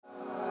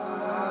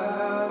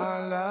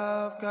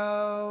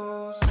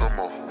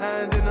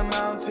find in the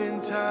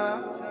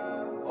mountaintop.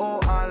 Oh,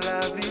 our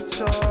love it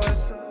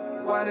soars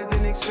wider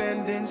than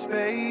expanding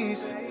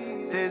space.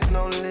 There's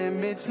no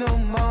limits no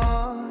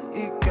more.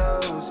 It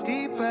goes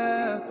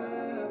deeper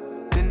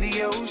than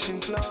the ocean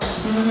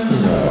flows.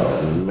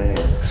 Oh man.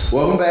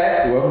 Welcome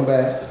back.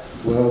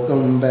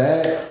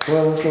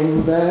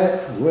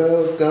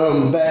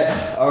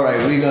 Alright,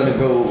 we're gonna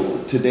go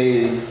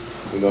today,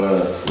 we're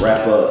gonna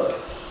wrap up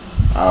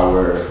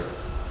our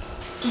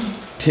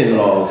 10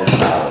 laws of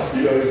power.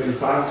 You gonna get through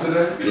 5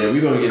 today? Yeah,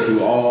 we're gonna get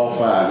through all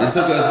 5. It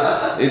took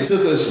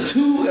us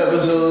 2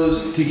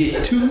 episodes to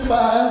get through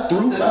 5,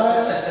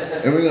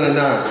 and we're gonna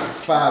knock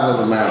 5 of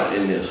them out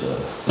in this one.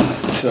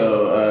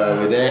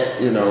 So with that,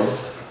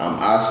 I'm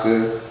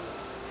Oscar,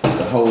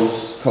 the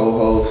host,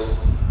 co-host,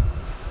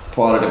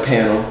 part of the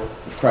panel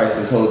of Christ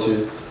and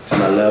Culture. To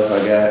my left,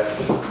 I got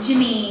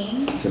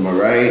Janine. To my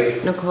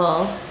right,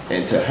 Nicole.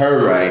 And to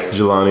her right,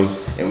 Jelani.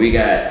 And we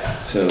got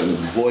some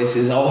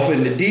voices off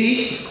in the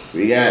deep.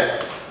 We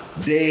got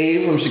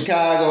Dave from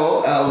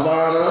Chicago,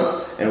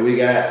 Alvana, and we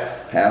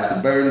got Pastor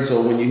Burton.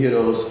 So when you hear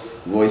those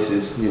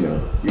voices, you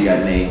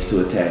got names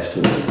to attach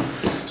to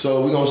it.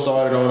 So we're gonna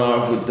start it on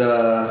off with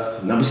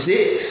number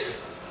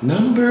 6.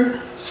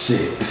 Number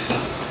 6.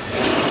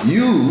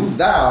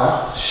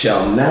 Thou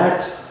shalt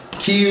not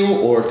kill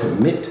or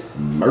commit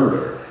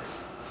murder.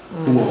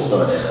 Who wants to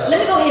start that out? Let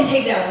me go ahead and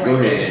take that one. Go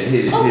ahead and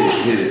hit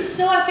it.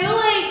 So I feel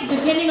like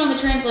depending on the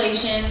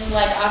translation,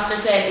 like Oscar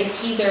said,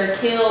 it's either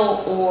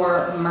kill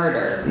or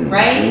murder,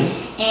 right?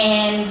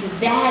 And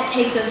that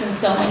takes us in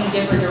so many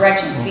different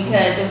directions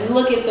because if we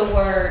look at the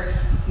word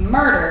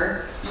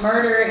murder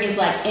is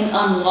like an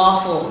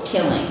unlawful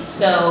killing.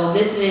 So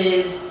this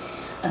is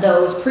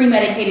those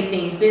premeditated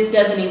things. This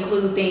doesn't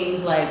include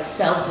things like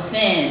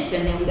self-defense,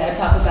 and then we got to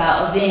talk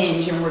about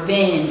avenge and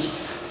revenge.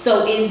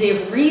 So is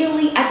it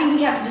really, I think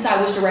we have to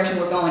decide which direction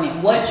we're going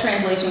in. What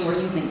translation we're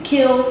using,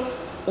 kill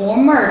or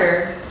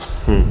murder,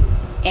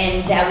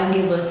 and that will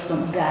give us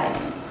some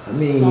guidance. So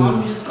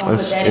I'm just going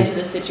to put that into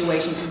the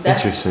situation.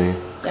 That's interesting.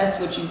 That's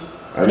what you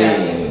I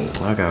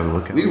gotta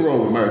look at we can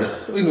roll with murder.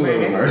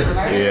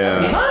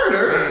 Yeah.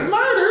 Murder.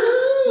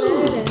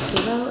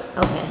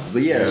 Okay.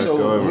 But yeah,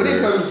 so when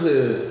it comes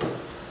to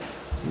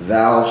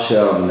thou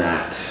shalt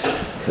not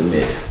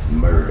commit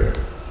murder,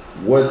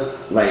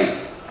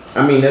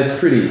 that's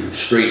pretty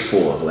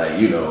straightforward.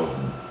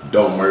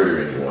 Don't murder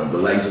anyone.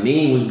 But like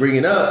Janine was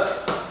bringing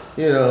up,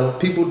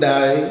 people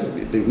die.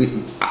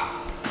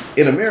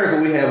 In America,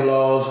 we have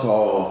laws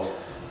called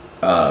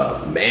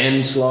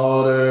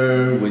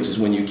manslaughter, which is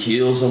when you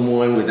kill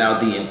someone without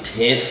the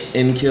intent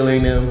in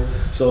killing them.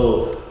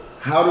 So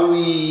how do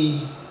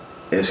we,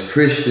 as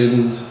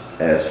Christians,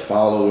 as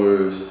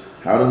followers,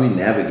 how do we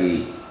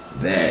navigate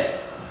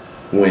that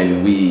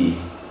when we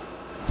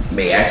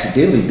may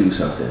accidentally do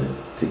something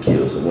to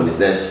kill someone? Is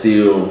that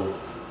still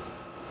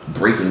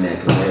breaking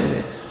that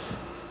commandment?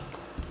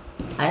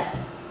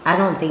 I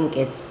don't think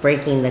it's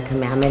breaking the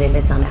commandment if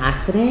it's on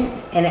accident.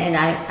 And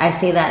I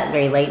say that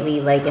very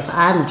lightly. Like if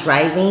I'm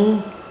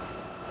driving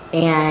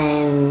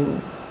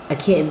and a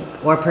kid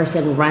or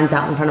person runs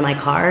out in front of my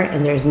car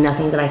and there's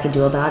nothing that I could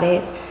do about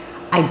it,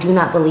 I do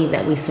not believe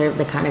that we serve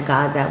the kind of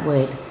God that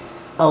would,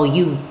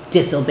 you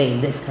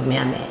disobeyed this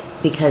commandment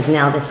because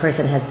now this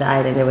person has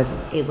died and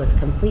it was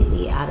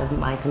completely out of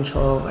my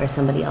control or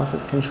somebody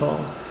else's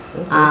control.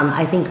 Okay.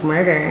 I think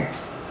murder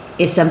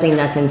is something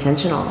that's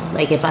intentional.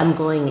 Like if I'm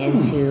going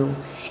into,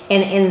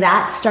 and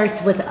that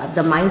starts with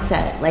the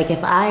mindset. Like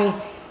if I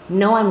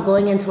know I'm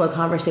going into a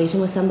conversation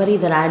with somebody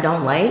that I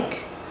don't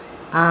like,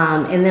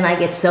 and then I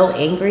get so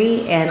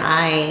angry and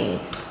I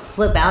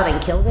flip out and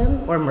kill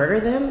them or murder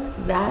them,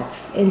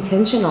 that's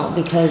intentional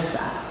because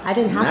I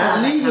didn't have that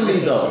conversation. Not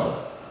legally though.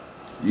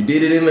 You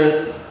did it in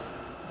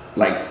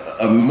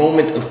a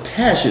moment of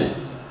passion.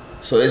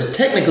 So it's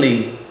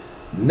technically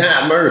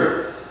not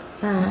murder.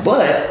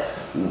 But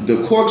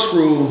the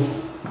corkscrew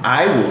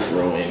I will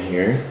throw in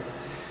here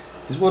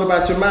is what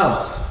about your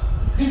mouth?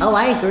 Oh,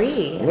 I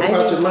agree. What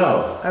about your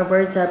mouth? Our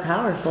words are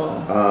powerful.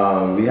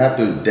 We have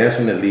to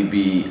definitely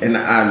be, and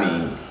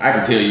I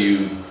can tell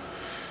you,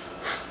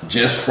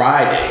 just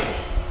Friday,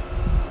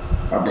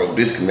 I broke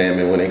this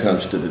commandment when it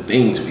comes to the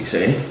things we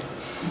say.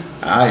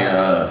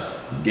 I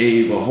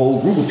gave a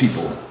whole group of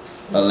people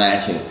a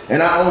lashing.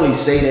 And I only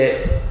say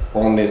that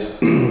on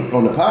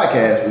the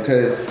podcast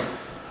because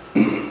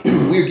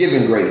we're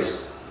given grace.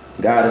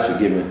 God is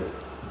forgiving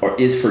or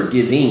is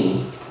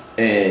forgiving,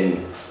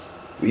 and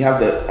we have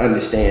to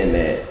understand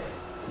that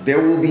there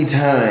will be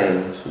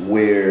times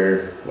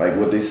where, like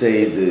what they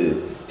say,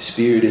 the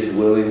spirit is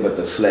willing but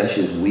the flesh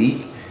is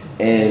weak,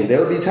 and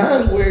there will be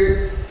times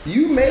where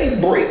you may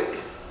break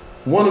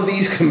one of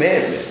these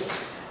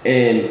commandments.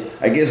 And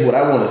I guess what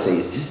I want to say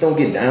is just don't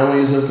get down on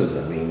yourself, because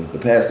the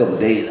past couple of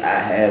days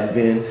I've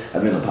been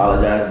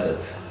apologizing to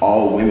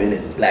all women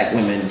and black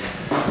women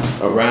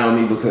around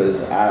me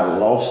because I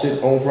lost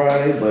it on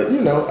Friday. But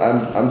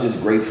I'm just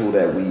grateful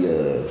that we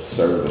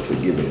serve a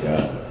forgiving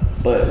God.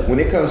 But when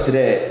it comes to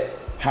that,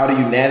 how do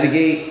you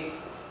navigate?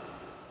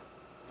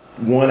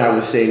 One, I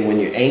would say when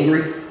you're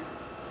angry,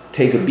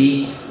 take a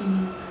beat.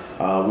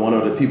 One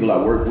of the people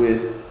I work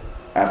with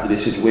after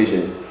this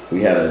situation,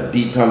 we had a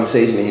deep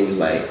conversation, and he was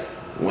like,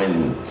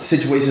 when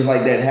situations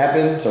like that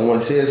happen,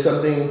 someone says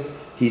something,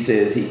 he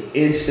says he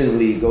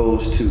instantly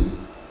goes to,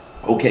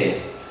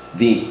 okay,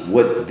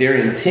 what their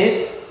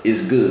intent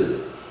is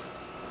good.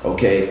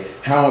 Okay,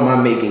 how am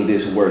I making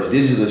this worse?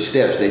 These are the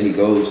steps that he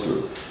goes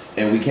through.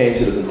 And we came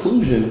to the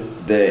conclusion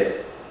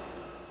that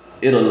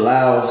it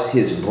allows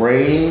his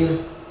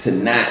brain to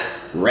not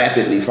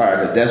rapidly fire,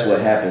 because that's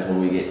what happens when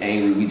we get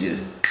angry. We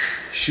just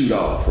shoot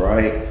off,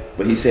 right?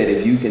 But he said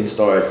if you can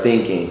start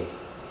thinking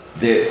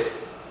that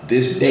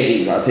this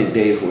Dave, I'll take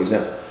Dave for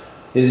example,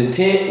 his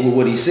intent with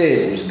what he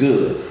said was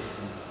good.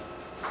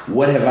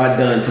 What have I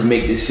done to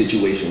make this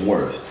situation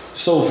worse?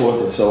 So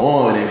forth and so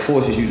on, and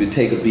forces you to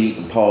take a beat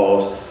and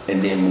pause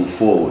and then move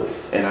forward.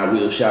 And I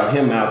will shout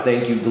him out.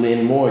 Thank you,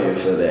 Glenn Moyer,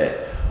 for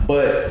that.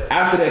 But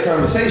after that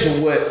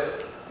conversation,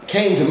 what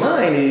came to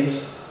mind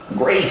is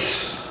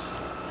grace.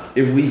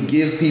 If we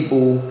give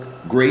people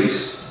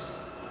grace,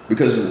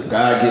 because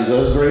God gives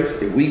us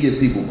grace, if we give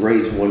people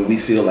grace when we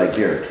feel like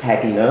they're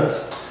attacking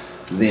us,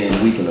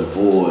 then we can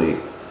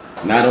avoid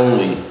not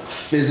only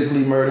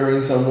physically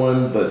murdering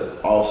someone,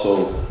 but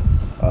also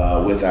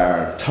with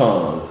our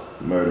tongue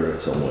murdering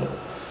someone.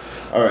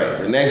 All right,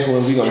 the next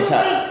one we're gonna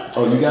tap.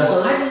 Oh, you got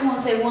something? I just want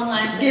to say one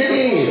last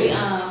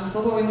thing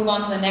before we move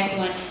on to the next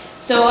one.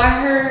 So I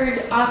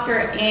heard Oscar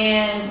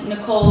and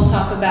Nicole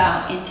talk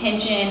about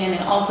intention, and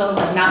then also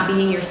like not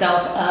beating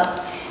yourself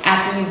up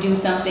after you do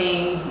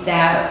something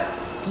that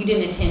you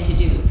didn't intend to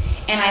do.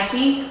 And I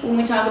think when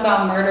we talk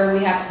about murder,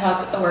 we have to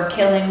talk, or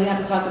killing, we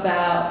have to talk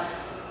about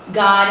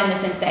God in the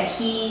sense that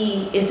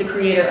He is the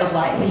creator of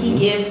life. Mm-hmm. He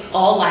gives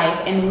all life,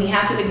 and we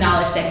have to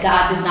acknowledge that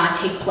God does not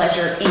take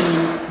pleasure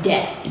in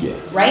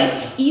death,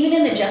 right? Even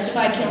in the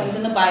justified killings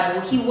in the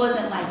Bible, He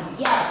wasn't like,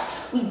 yes,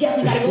 we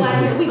definitely gotta go out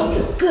of here, we gonna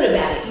feel good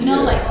about it, you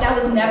know? Like,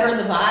 that was never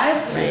the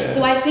vibe. Right.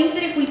 So I think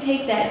that if we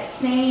take that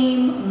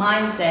same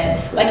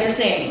mindset, like you're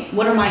saying,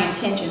 what are my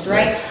intentions,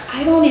 right?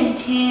 I don't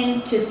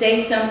intend to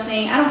say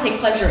something, I don't take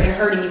pleasure in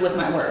hurting you with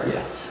my words.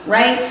 Yeah.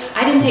 Right?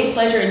 I didn't take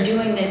pleasure in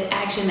doing this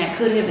action that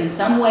could have in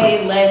some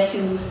way led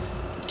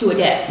to a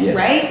death,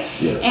 right?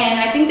 Yeah. And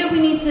I think that we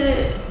need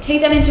to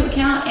take that into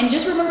account and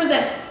just remember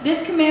that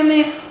this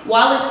commandment,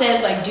 while it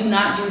says like do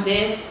not do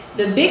this,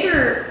 the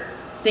bigger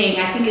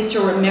thing I think is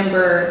to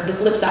remember the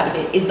flip side of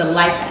it is the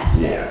life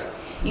aspect.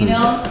 Yeah. You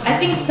know, I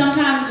think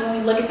sometimes when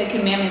we look at the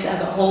commandments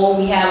as a whole,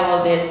 we have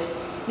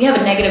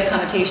a negative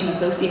connotation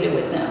associated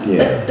with them.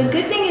 Yeah. But the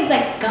good thing is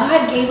that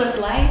God gave us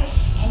life,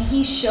 and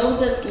He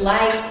shows us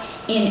life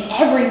in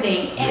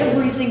everything,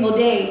 every single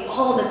day,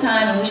 all the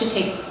time, and we should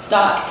take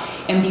stock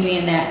and beauty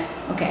in that.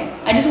 Okay,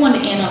 I just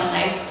wanted to end on a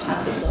nice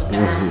positive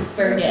note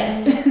for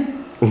death.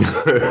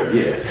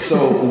 Yeah.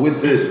 So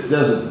with this,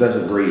 that's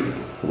a great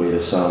way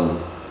to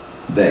sum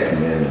that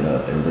commandment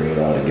up and bring it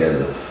all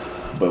together.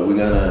 But we're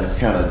gonna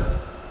kind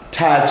of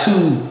tie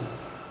two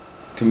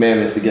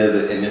commandments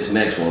together in this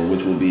next one,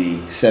 which will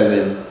be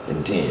 7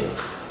 and 10.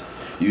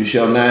 You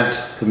shall not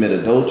commit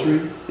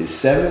adultery is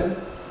 7.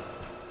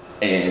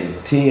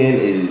 And 10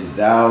 is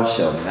thou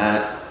shalt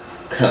not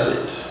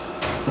covet.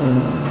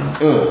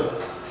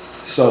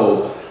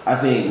 So I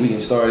think we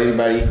can start.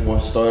 Anybody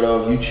want to start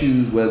off? You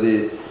choose whether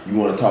you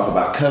want to talk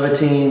about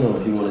coveting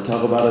or if you want to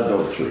talk about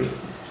adultery.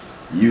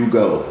 You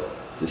go.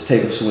 Just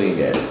take a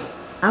swing at it.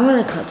 I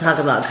want to talk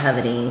about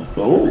coveting.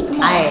 Oh.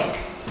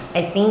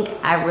 I think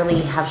I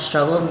really have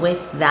struggled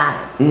with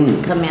that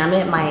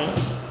commandment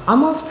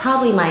almost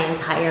probably my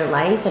entire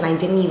life, and I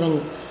didn't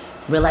even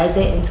realize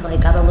it until I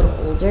got a little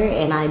older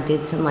and I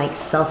did some like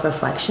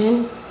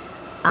self-reflection.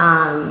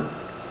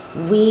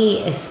 We,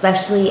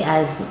 especially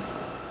as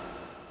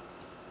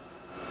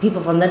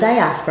people from the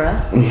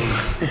diaspora,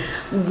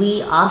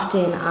 we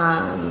often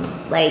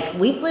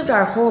we've lived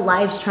our whole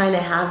lives trying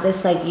to have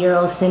this like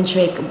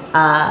Eurocentric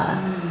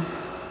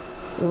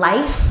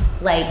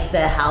life, like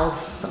the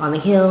house on the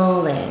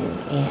hill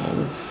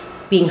and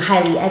being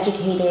highly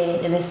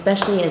educated, and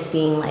especially as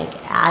being like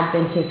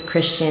Adventist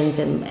Christians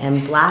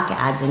and Black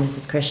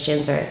Adventist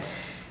Christians or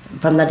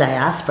from the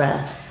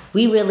diaspora,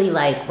 we really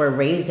like were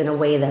raised in a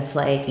way that's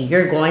like,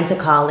 you're going to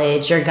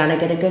college, you're gonna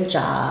get a good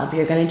job,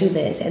 you're gonna do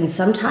this. And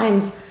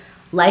sometimes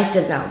life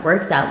does not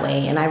work that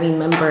way. And I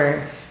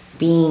remember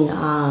being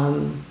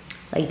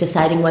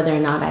deciding whether or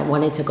not I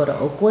wanted to go to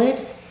Oakwood,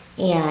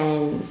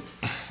 and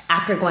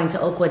after going to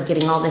Oakwood,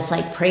 getting all this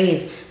like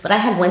praise, but I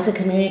had went to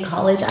community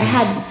college. I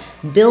had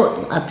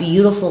built a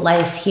beautiful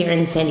life here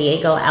in San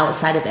Diego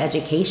outside of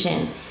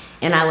education,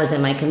 and I was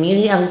in my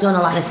community. I was doing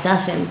a lot of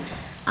stuff, and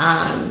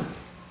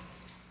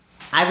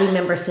I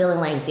remember feeling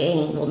like,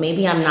 dang, well,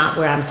 maybe I'm not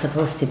where I'm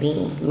supposed to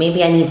be.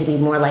 Maybe I need to be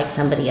more like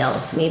somebody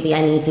else. Maybe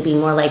I need to be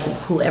more like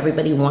who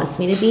everybody wants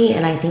me to be.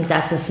 And I think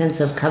that's a sense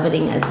of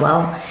coveting as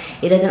well.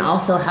 It doesn't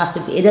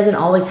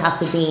always have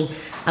to be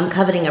I'm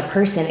coveting a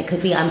person. It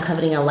could be I'm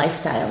coveting a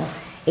lifestyle.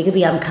 It could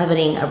be I'm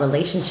coveting a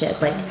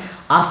relationship. Like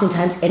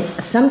oftentimes, and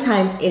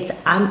sometimes it's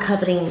I'm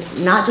coveting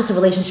not just a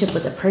relationship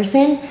with a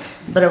person,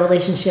 but a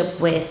relationship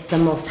with the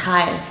Most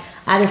High.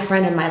 I had a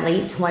friend in my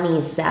late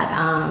 20s that,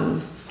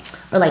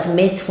 or like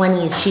mid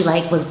 20s, she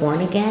like was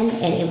born again,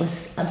 and it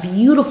was a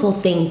beautiful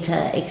thing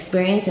to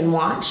experience and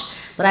watch.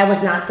 But I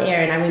was not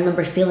there, and I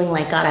remember feeling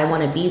like, God, I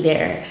want to be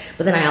there.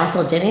 But then I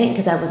also didn't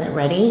because I wasn't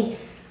ready.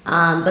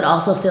 But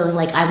also feeling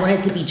like I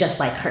wanted to be just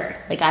like her.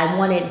 Like I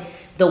wanted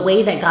the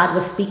way that God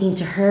was speaking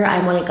to her,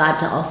 I wanted God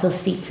to also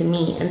speak to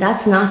me. And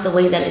that's not the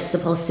way that it's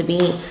supposed to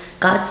be.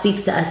 God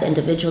speaks to us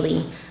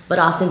individually, but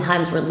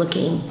oftentimes we're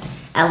looking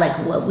at like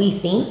what we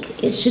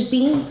think it should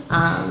be.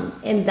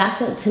 And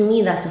to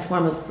me, that's a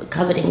form of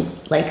coveting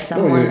like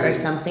someone or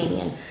something.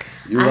 And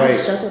you're I right.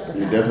 struggled with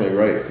You're that. definitely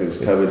right,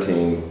 because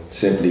coveting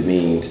simply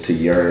means to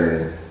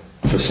yearn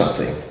for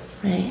something.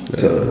 Right.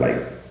 To like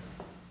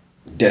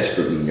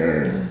desperately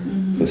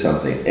yearn for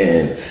something.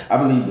 And I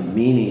believe the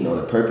meaning or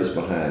the purpose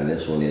behind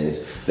this one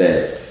is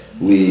that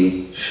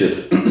we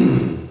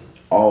should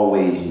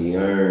always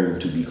yearn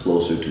to be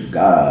closer to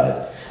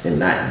God and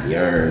not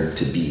yearn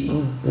to be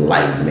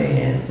like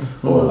man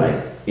or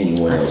like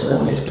anyone else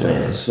on this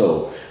planet.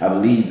 So I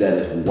believe that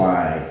is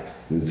why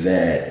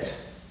that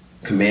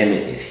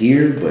commandment is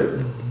here.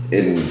 But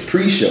in the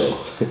pre-show,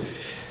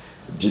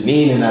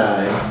 Janine and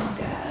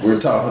I were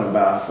talking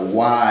about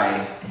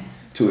why,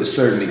 to a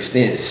certain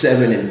extent,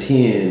 7 and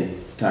 10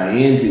 tie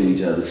into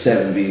each other.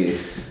 7 being,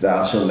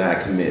 thou shalt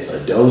not commit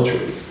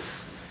adultery.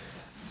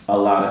 A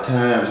lot of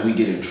times we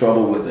get in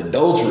trouble with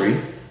adultery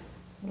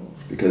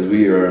because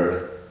we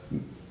are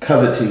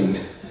coveting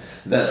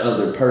that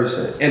other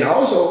person. And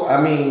also,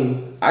 I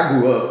mean, I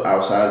grew up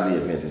outside of the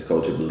Adventist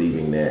culture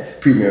believing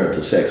that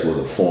premarital sex was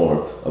a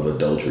form of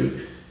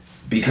adultery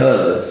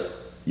because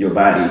your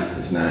body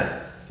is not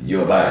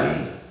your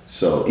body.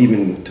 So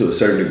even to a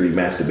certain degree,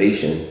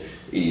 masturbation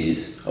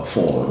is a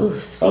form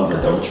of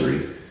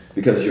adultery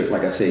because,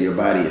 like I said, your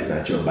body is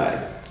not your body.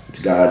 It's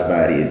God's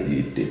body.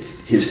 It's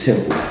His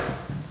temple.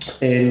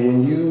 And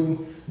when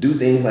you do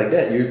things like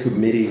that, you're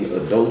committing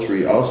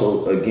adultery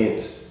also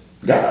against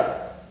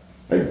God.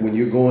 Like when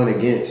you're going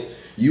against,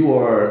 you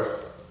are,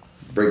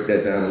 break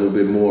that down a little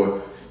bit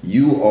more,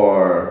 you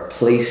are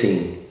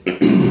placing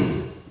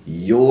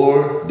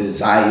your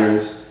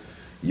desires,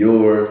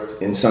 your,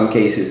 in some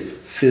cases,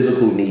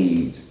 physical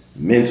needs,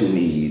 mental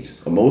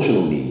needs,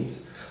 emotional needs,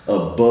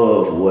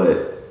 above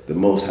what the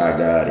Most High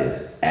God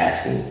is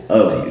asking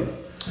of you.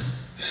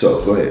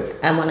 So, go ahead.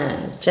 I want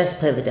to just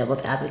play the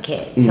devil's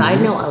advocate. So I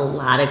know a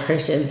lot of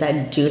Christians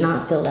that do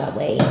not feel that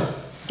way.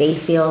 They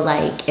feel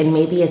like, and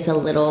maybe it's a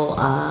little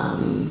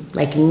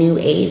like new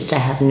age, I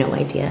have no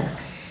idea.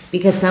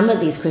 Because some of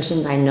these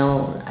Christians I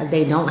know,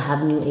 they don't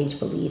have new age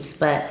beliefs,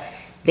 but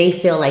they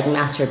feel like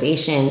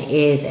masturbation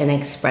is an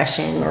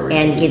expression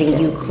and getting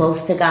you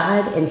close to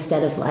God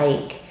instead of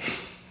like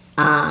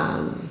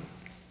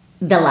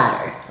the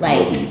latter.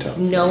 Like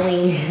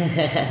knowing,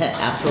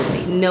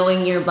 absolutely,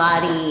 knowing your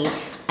body,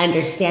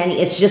 understanding,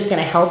 it's just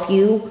going to help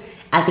you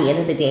at the end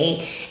of the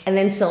day. And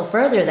then so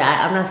further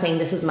that, I'm not saying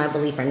this is my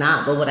belief or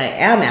not, but what I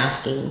am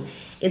asking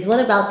is what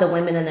about the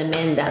women and the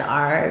men that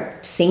are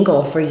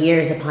single for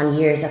years upon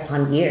years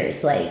upon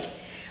years? Like,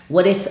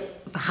 what if,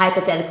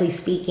 hypothetically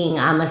speaking,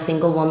 I'm a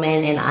single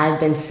woman and I've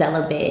been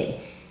celibate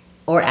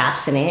or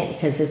abstinent,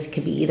 because it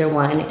could be either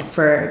one,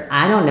 for,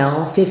 I don't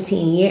know,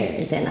 15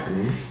 years,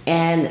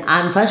 and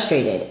I'm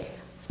frustrated.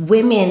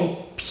 Women,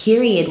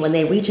 period, when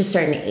they reach a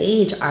certain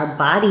age, our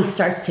body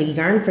starts to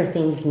yearn for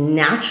things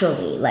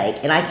naturally.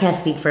 Like, and I can't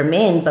speak for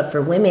men, but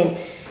for women,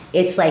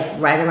 it's like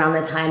right around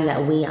the time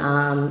that we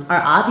are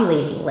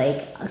ovulating,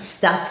 like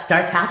stuff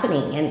starts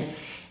happening. And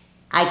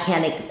I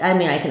can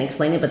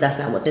explain it, but that's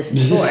not what this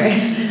is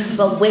for.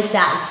 But with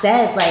that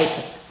said, like,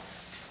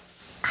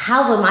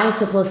 how am I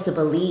supposed to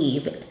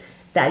believe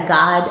that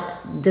God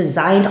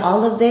designed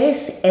all of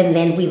this and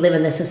then we live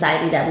in the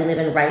society that we live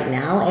in right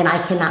now and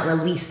I cannot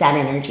release that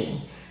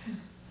energy?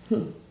 I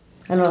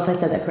don't know if I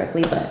said that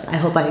correctly, but I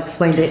hope I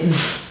explained it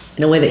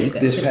in a way that you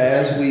guys This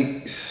past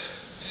week's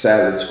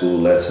Sabbath school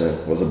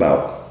lesson was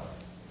about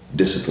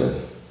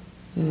discipline.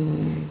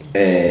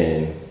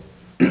 And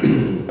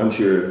I'm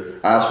sure,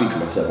 I'll speak for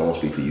myself, I won't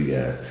speak for you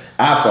guys.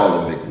 I've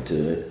fallen victim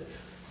to it.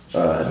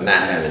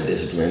 Not having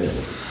discipline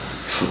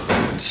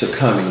and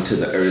succumbing to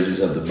the urges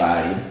of the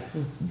body.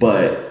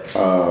 But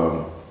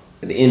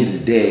at the end of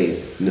the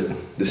day, like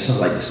the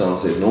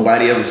song says,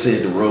 nobody ever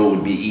said the road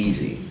would be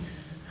easy.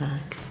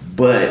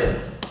 But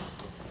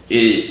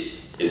it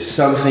is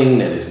something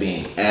that is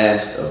being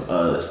asked of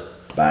us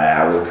by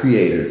our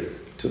Creator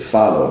to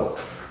follow,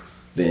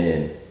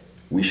 then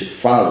we should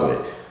follow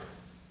it.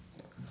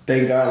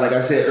 Thank God, like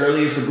I said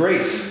earlier, for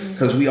grace,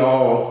 because we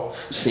all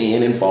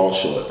sin and fall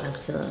short.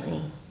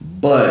 Absolutely.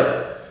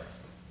 But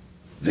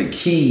the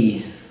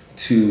key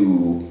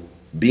to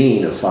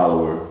being a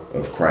follower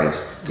of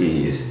Christ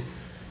is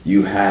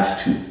you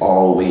have to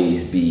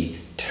always be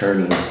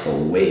turning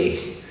away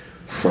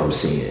from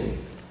sin.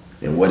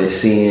 And what is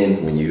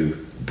sin? When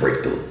you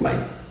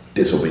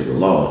disobey the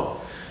law.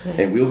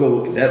 And we'll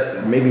go,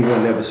 that maybe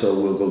one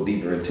episode we'll go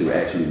deeper into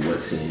actually what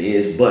sin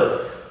is.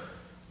 But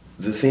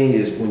the thing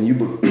is, when you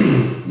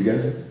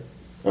guys,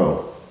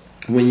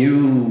 when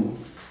you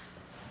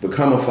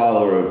become a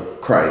follower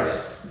of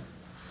Christ,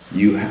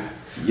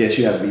 yes,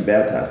 you have to be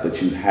baptized,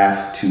 but you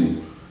have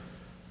to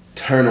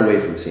turn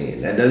away from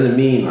sin. That doesn't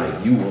mean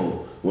like you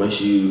will,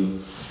 once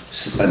you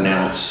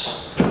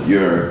announce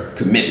your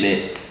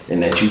commitment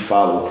and that you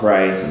follow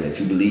Christ and that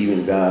you believe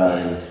in God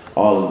and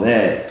all of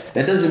that,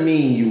 that doesn't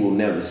mean you will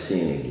never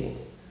sin again.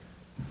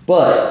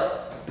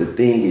 But the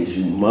thing is,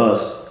 you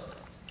must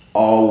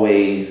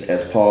always,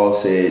 as Paul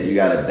said, you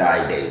got to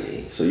die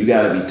daily. So you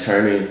got to be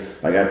turning,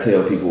 like I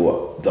tell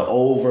people, the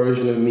old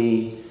version of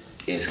me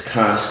is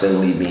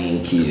constantly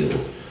being killed.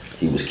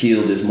 He was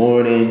killed this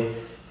morning.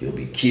 He'll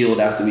be killed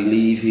after we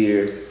leave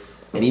here.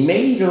 And he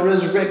may even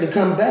resurrect to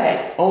come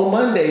back on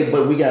Monday,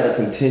 but we got to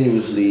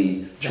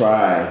continuously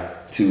try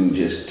to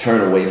just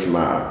turn away from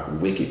our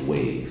wicked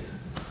ways,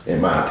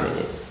 in my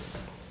opinion.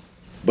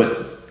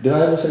 But did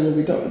I ever say what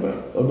we talked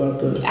about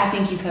the? I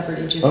think you covered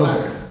it just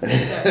fine.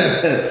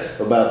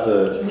 About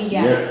the. We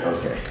got it.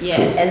 Okay. Yes.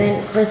 Cool. And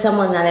then for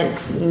someone that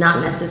is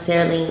not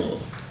necessarily,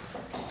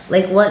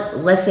 like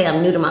let's say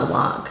I'm new to my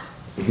walk.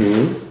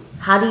 Mm-hmm.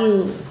 How do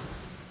you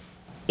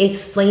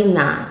explain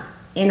that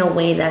in a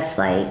way that's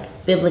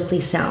like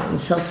biblically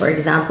sound? So for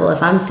example,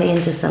 if I'm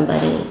saying to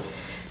somebody,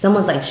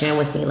 someone's like sharing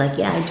with me, like,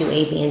 yeah, I do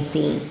A, B, and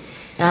C.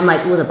 And I'm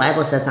like, well, the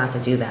Bible says not to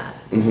do that.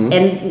 Mm-hmm.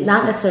 And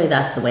not necessarily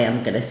that's the way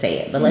I'm going to say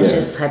it, but let's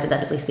just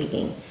hypothetically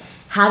speaking.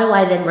 How do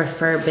I then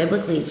refer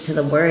biblically to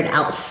the word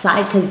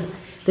outside? Because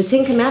the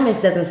 10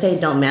 Commandments doesn't say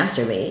don't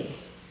masturbate.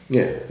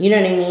 Yeah. You know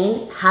what I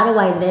mean? How do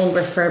I then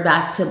refer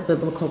back to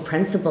biblical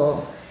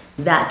principle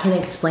that can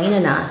explain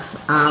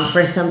enough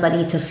for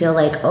somebody to feel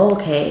like, oh,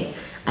 okay,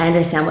 I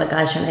understand what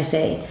God's trying to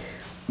say?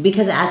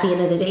 Because at the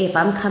end of the day, if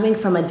I'm coming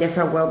from a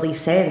different worldly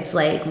sense,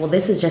 like, well,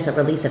 this is just a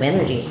release of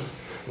energy.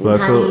 But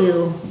How do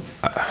you...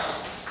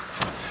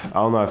 I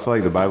don't know. I feel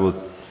like the Bible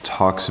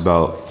talks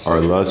about our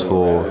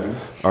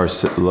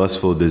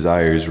lustful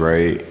desires,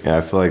 right? And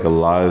I feel like a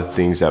lot of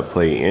things that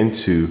play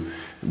into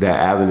that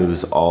avenue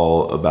is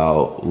all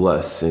about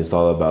lust. And it's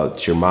all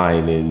about your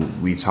mind.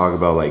 And we talk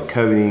about like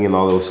coveting and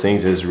all those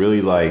things. It's really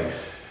about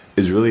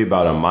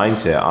a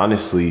mindset,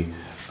 honestly,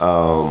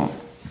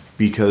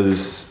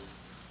 because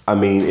I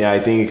mean, I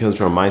think it comes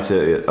from a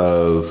mindset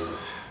of,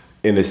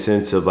 in the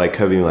sense of like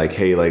coveting, like,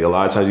 hey, like a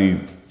lot of times we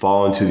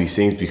fall into these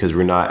things because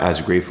we're not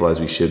as grateful as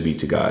we should be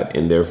to God.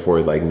 And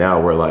therefore, like now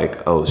we're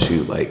like, oh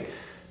shoot, like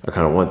I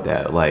kind of want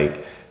that.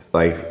 Like,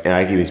 and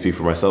I can even speak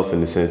for myself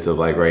in the sense of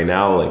like right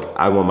now, like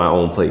I want my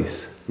own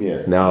place.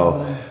 Yeah.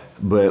 Now,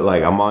 but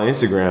like I'm on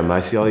Instagram and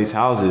I see all these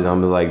houses.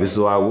 I'm like, this is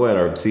what I want.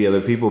 Or see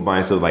other people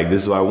buying stuff like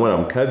this is what I want.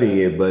 I'm coveting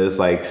it, but it's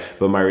like,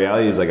 but my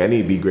reality is like I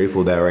need to be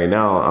grateful that right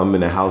now I'm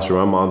in a house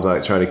where my mom's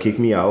like trying to kick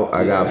me out.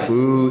 I got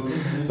food.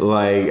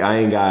 Like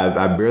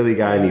I barely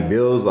got any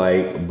bills.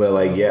 Like, but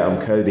like yeah, I'm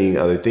coveting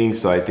other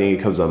things. So I think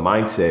it comes on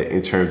mindset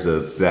in terms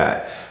of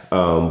that.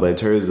 But in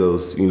terms of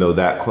those,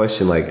 that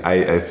question, like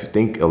I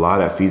think a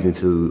lot of that feeds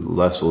into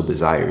lustful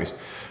desires.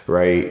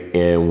 Right.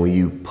 And when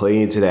you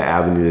play into that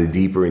avenue, the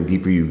deeper and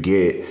deeper you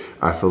get,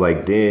 I feel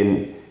like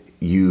then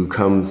you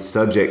come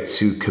subject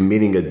to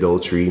committing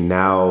adultery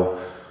now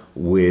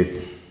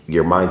with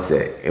your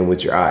mindset and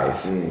with your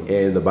eyes.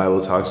 And the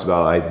Bible talks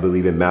about, I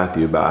believe in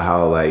Matthew, about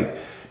how like,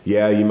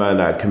 yeah, you might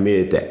not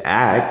committed the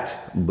act,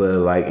 but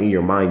like in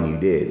your mind you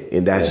did.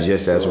 And that's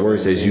just as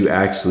worse as you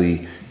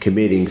actually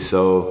committing.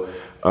 So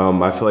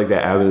I feel like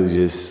that avenue is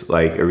just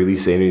like a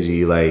release of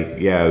energy. Like,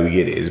 yeah, we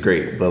get it. It's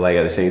great. But like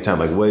at the same time,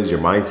 like what is your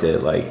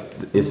mindset? Like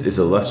it's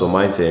a lustful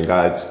mindset. And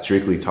God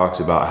strictly talks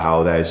about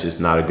how that is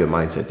just not a good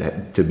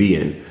mindset to be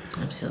in.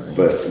 Absolutely.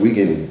 But we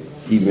can,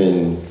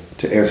 even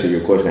to answer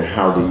your question,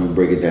 how do you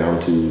break it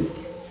down to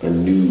a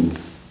new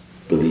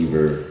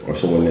believer or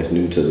someone that's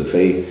new to the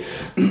faith?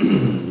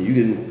 You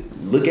can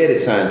look at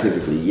it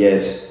scientifically.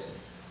 Yes,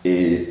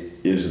 it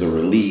is the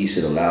release.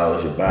 It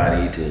allows your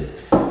body to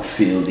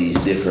feel these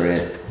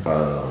different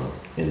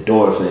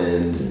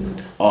endorphins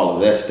and all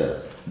of that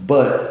stuff.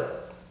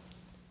 But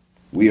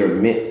we are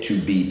meant to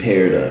be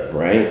paired up,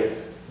 right?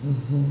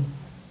 Mm-hmm.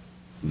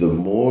 The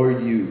more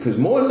because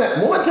more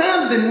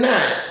times than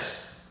not,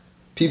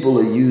 people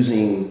are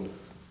using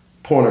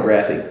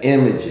pornographic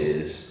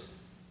images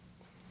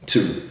to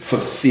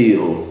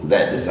fulfill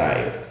that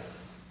desire.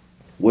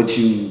 What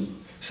you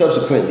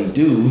subsequently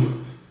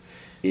do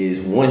is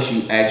once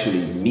you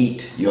actually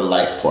meet your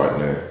life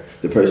partner,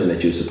 the person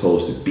that you're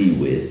supposed to be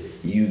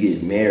with, you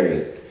get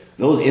married,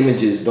 those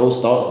images,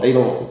 those thoughts,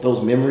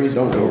 those memories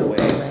don't go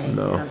away.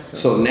 No.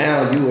 So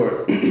now you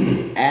are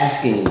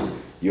asking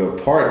your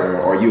partner,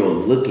 or you are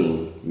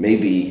looking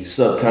maybe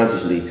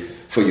subconsciously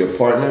for your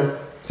partner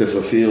to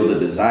fulfill the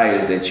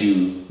desires that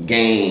you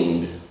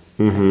gained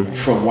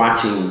from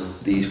watching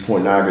these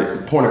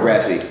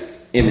pornographic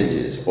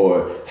images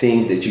or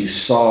things that you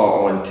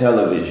saw on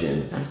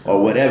television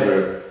or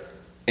whatever.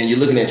 And you're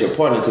looking at your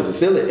partner to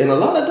fulfill it. And a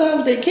lot of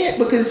times they can't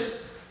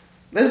because,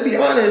 let's be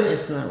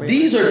honest,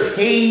 these are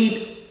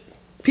paid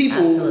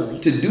people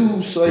to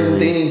do certain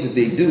things that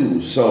they do.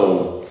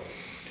 So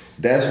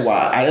that's where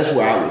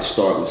I would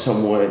start with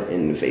someone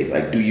in the faith.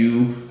 Like, do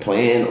you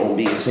plan on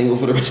being single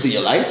for the rest of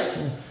your life?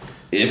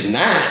 If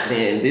not,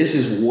 then this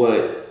is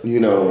what,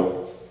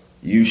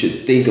 you should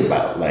think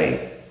about.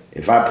 Like,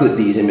 if I put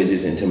these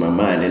images into my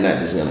mind, they're not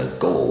just gonna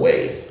go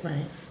away.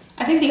 Right.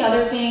 I think the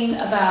other thing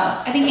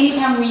I think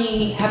anytime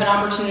we have an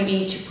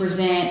opportunity to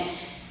present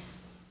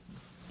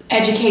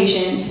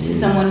education to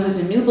someone who's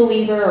a new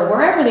believer or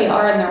wherever they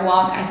are in their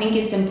walk, I think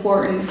it's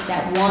important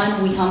that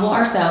one, we humble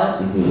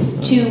ourselves,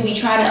 two, we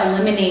try to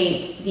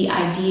eliminate the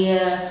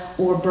idea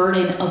or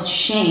burden of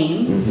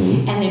shame,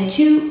 and then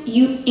two,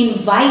 you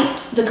invite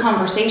the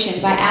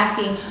conversation by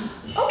asking,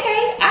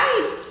 okay,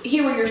 I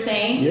hear what you're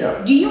saying.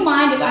 Yeah. Do you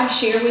mind if I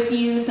share with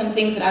you some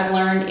things that I've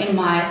learned in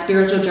my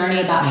spiritual journey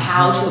about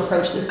how to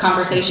approach this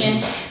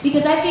conversation?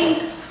 Because I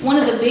think one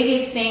of the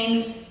biggest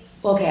things,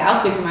 okay, I'll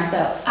speak for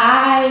myself.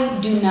 I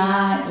do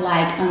not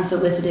like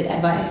unsolicited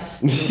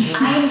advice.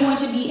 I am going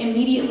to be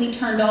immediately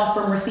turned off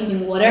from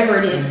receiving whatever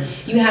it is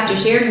you have to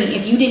share to me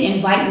if you didn't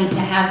invite me to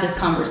have this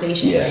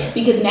conversation. Yeah.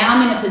 Because now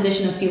I'm in a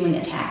position of feeling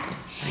attacked.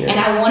 Yeah. And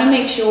I want to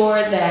make sure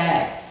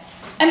that,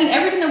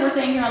 everything that we're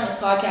saying here on this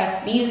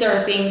podcast, these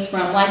are things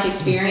from life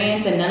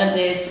experience, and none of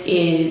this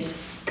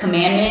is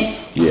commandment.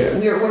 Yeah.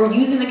 We're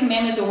using the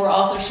commandments, but we're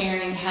also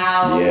sharing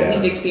how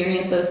we've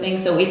experienced those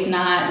things. So it's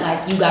not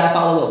like you got to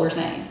follow what we're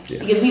saying,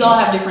 because we all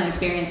have different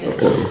experiences.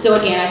 So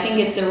again, I think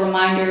it's a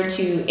reminder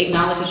to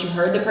acknowledge that you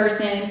heard the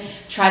person,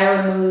 try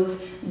to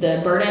remove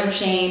the burden of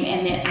shame,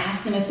 and then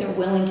ask them if they're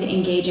willing to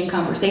engage in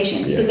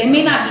conversation, because they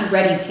may not be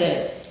ready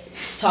to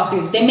talk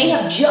through. They may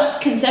have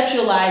just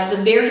conceptualized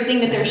the very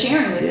thing that they're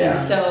sharing with you.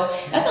 So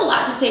that's a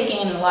lot to take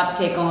in and a lot to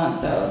take on.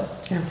 So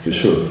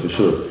Absolutely. For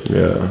sure.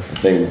 Yeah. I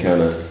think we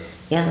kind of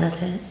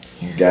That's it.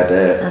 Yeah. got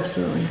that.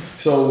 Absolutely.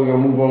 So we're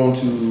gonna move on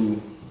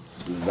to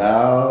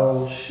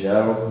thou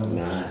shalt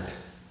not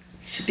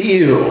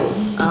steal.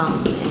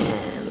 Oh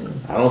man.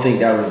 I don't think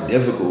that was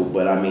difficult,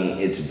 but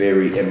it's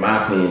very, in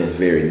my opinion, it's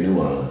very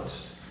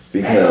nuanced.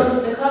 Because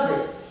with the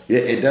covet. yeah,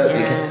 it does.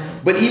 Yeah.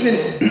 But even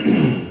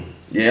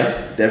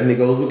definitely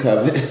goes with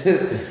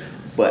covet.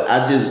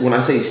 But when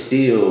I say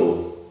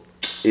steal,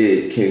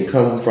 it can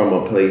come from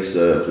a place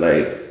of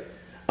like,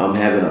 I'm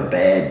having a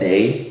bad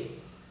day.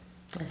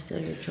 That's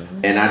still your joy.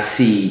 And I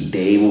see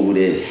Dave over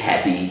there is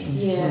happy.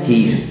 Yeah.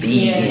 He's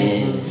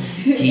vegan.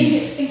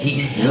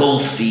 He's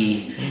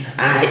healthy.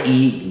 I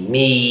eat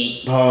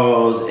meat,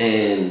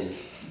 and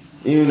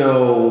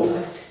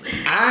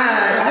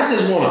I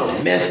just want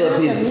to mess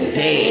up his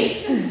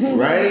day,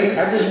 right?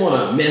 I just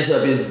want to mess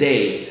up his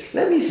day.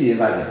 Let me see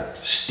if I can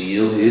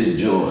steal his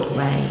joy.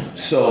 Right.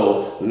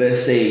 So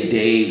let's say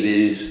Dave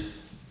is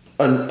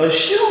a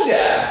shoe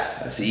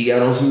guy. I see he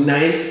got on some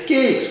nice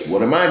kicks.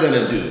 What am I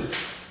gonna do?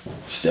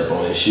 Step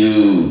on his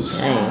shoes.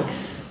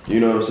 Thanks. You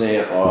know what I'm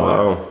saying?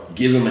 Or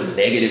give him a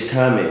negative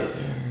comment.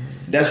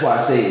 That's why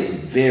I say it's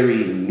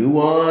very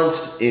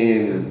nuanced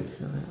in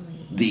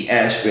the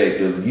aspect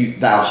of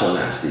thou shalt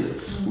not steal.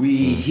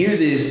 We hear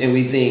this and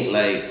we think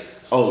like,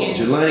 oh,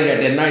 Jelani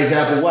got that nice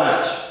Apple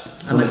Watch.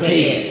 I'm gonna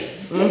take it.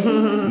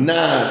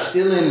 Nah,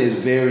 stealing is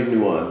very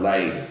nuanced.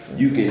 Like,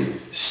 you can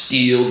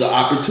steal the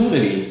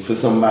opportunity for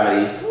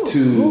somebody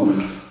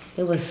to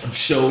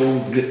show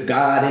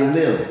God in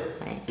them.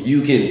 Right.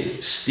 You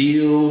can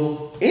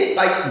steal it.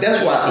 Like,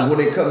 that's why when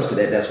it comes to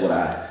that, that's what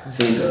I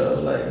think of.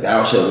 Like,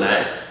 thou shalt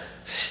not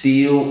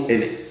steal.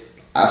 And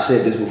I've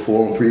said this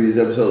before on previous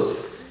episodes.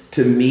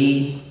 To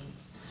me,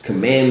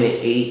 Commandment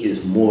 8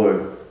 is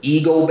more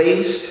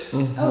ego-based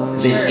than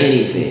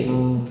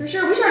anything. For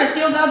sure. We try to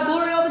steal God's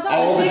glory all the time.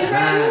 All the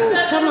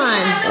time. Come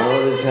on. All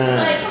the time.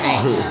 Like, come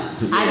on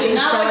now. I You did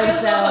not wake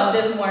yourself up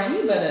so-and-so. this morning.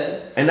 You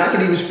better. And I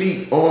could even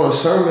speak on a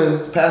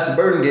sermon Pastor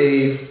Burton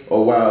gave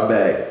a while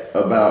back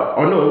about,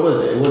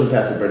 it wasn't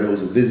Pastor Burton, it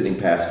was a visiting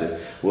pastor,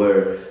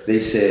 where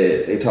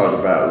they talked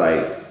about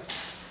like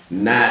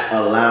not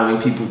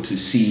allowing people to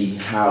see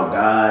how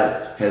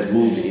God has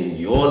moved in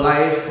your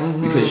life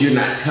because you're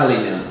not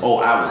telling them, oh,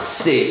 I was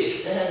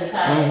sick.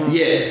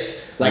 Yes.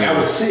 Like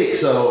I was sick,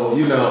 so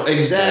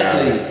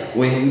exactly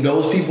when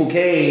those people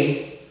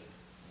came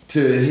to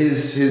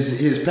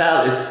his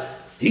palace,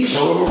 he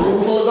showed them a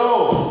room full of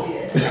gold.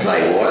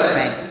 Like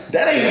what?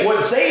 That ain't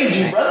what saved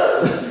you,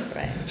 brother.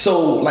 Right.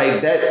 So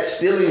like that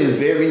stealing is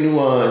very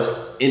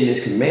nuanced in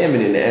this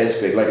commandment in the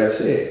aspect, like I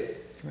said.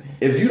 Right.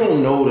 If you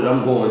don't know that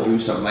I'm going through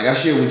something, like I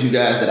shared with you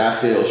guys that I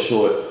fell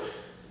short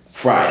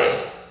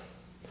Friday.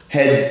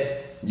 Had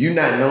you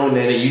not known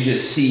that and you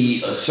just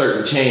see a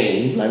certain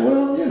change, like,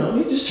 well,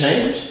 he just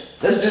changed.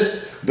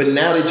 But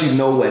now that you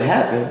know what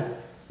happened,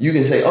 you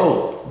can say,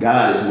 oh,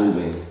 God is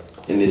moving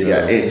in this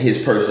guy, in his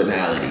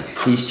personality.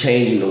 He's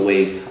changing the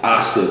way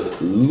Oscar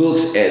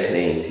looks at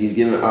things. He's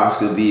giving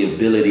Oscar the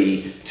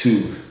ability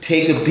to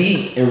take a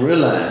beat and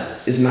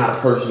realize it's not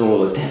a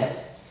personal attack.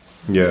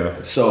 Yeah.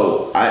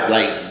 So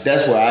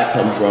that's where I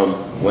come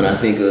from when I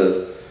think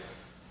of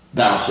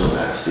thou shalt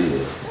not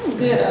steal. That was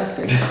good,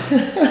 Oscar.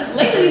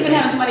 Lately, we've been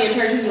having somebody at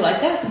church who be like,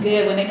 that's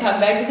good when they talk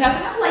back to the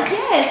pastor. I'm like,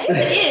 yes, it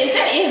is.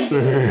 That is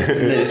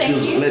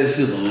good. Let it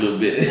sizzle a little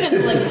bit.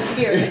 Sizzle in the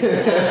spirit.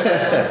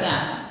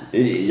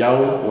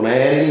 Y'all want to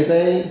add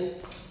anything?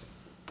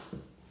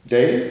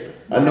 Dave?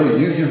 I know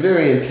you're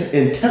very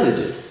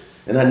intelligent,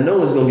 and I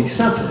know it's gonna be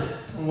something.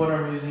 And what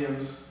are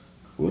museums?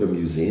 What a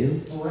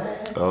museum?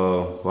 What?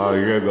 Oh, wow,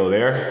 you're gonna go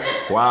there?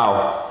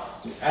 Wow.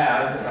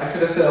 I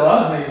could have said a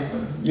lot of things,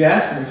 but you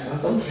asked me, so I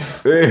told you.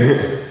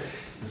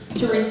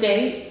 To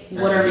restate,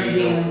 what are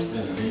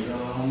museums?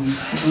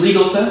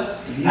 Legal theft?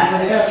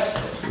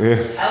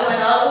 I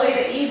went all the way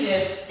to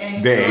Egypt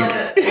and Dang. saw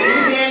the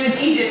museum in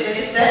Egypt, and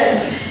it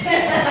says, I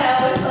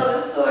always tell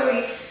the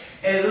story,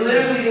 and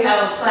literally they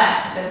have a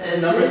plaque that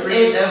says, this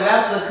is a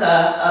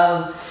replica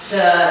of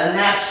the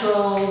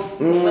natural,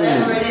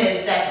 whatever it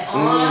is, that's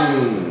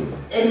on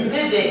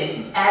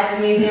exhibit at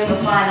the Museum of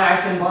Fine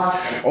Arts in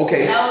Boston.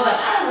 Okay. And I was like,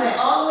 I went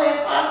all the way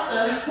across the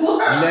world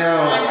to find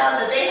out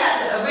that they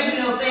had the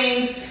original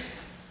things.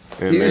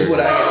 Here's what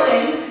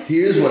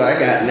I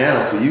got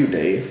now for you,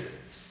 Dave.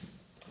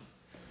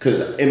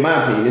 Because in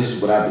my opinion, this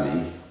is what I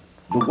believe.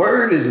 The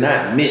word is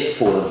not meant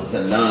for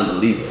the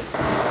non-believer.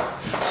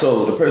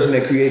 So the person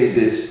that created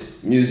this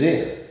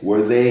museum,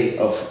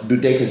 do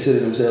they consider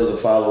themselves a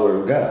follower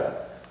of God?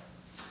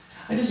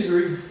 I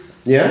disagree.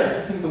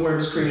 Yeah? I think the word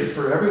was created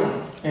for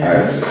everyone. And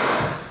Alright.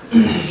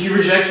 if you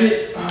reject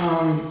it,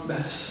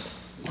 that's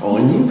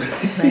On you?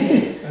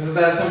 it's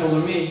that simple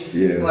to me.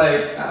 Yeah.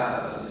 Like,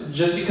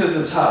 just because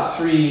the top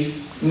 3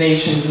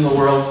 nations in the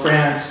world,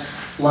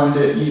 France,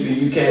 London,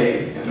 the UK,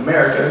 and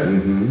America,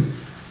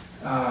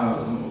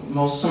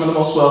 some of the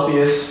most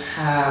wealthiest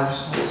have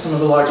some of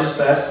the largest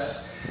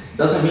thefts,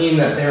 doesn't mean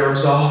that they're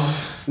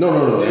absolved.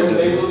 No.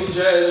 They will be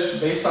judged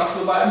based off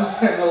of the Bible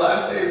in the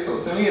last days. So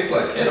to me, it's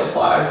like it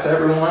applies to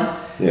everyone,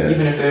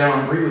 even if they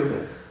don't agree with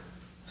it.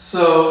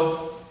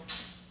 So,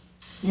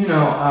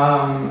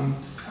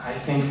 I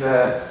think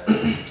that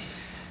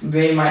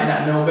they might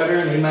not know better,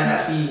 and they might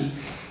not be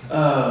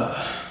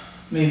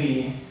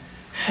maybe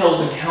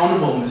held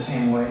accountable in the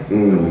same way.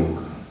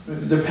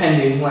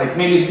 Depending, like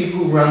maybe the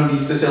people who run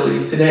these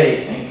facilities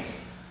today think,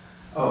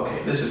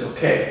 okay, this is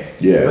okay.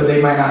 Yeah. But they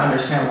might not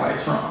understand why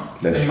it's wrong.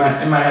 It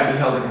might not be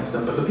held against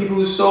them. But the people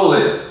who stole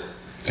it,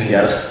 They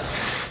got to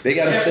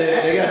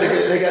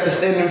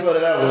stand in front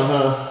of that one,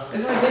 huh?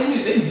 it's like they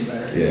knew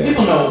better. Yeah.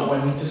 People know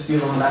when to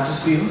steal and not to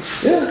steal.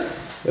 Yeah,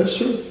 that's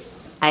true.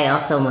 I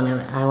also want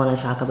to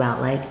talk about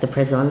like the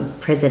prison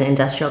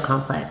industrial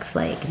complex.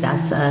 Like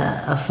that's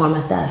a form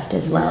of theft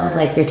as well. Yes.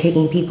 Like you're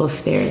taking people's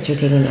spirits, you're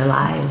taking their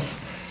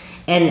lives.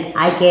 And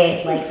I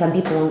get like some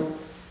people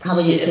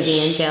probably need to be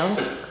in jail.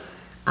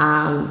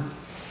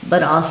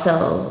 But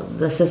also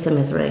the system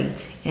is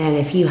rigged. And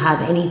if you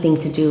have anything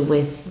to do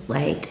with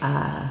like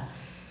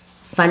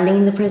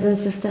funding the prison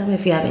system,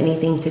 if you have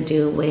anything to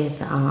do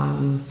with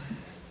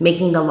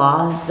making the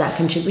laws that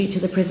contribute to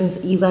the prisons,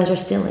 you guys are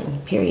stealing,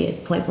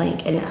 period, point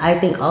blank. And I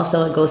think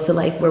also it goes to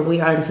like where we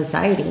are in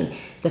society.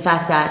 The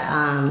fact that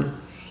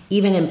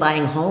even in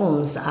buying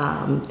homes,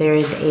 there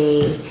is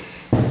a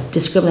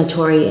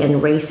discriminatory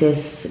and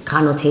racist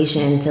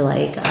connotation to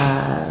like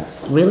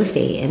real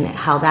estate and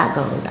how that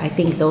goes. I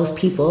think those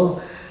people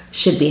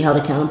should be held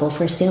accountable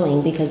for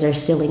stealing because they're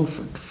stealing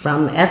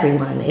from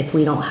everyone if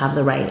we don't have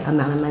the right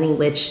amount of money,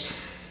 which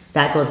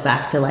that goes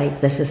back to like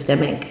the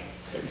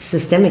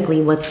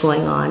systemically what's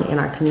going on in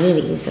our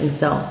communities. And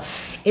so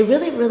it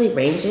really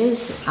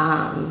ranges,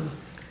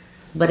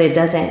 but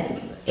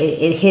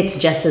it hits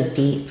just as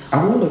deep.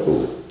 I want to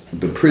go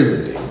the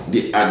prison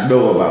thing. I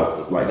know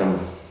about, like, I'm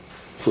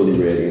fully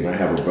ready and I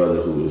have a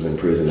brother who was in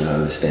prison. I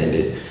understand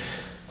it.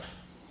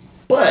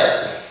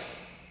 But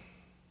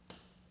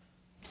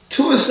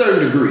to a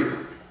certain degree,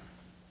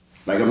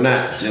 like, I'm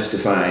not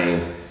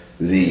justifying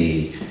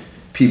the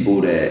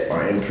people that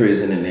are in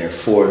prison and they're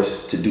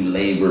forced to do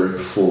labor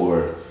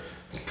for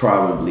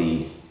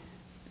probably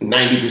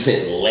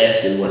 90%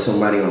 less than what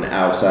somebody on the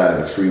outside of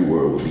the free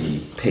world would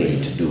be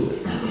paid to do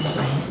it.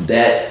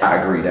 That, I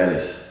agree, that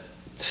is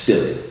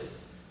stealing.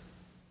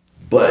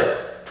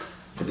 But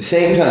at the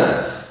same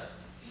time,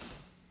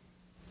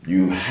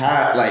 you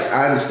have, like,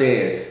 I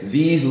understand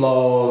these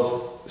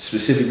laws,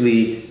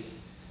 specifically,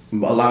 a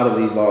lot of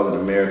these laws in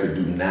America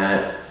do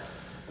not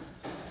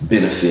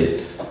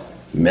benefit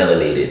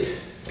melanated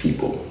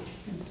people.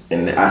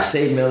 And I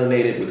say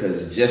melanated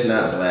because it's just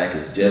not black,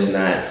 it's just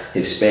not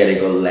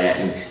Hispanic or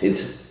Latin,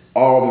 it's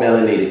all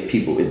melanated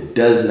people. It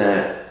does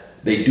not,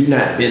 they do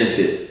not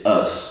benefit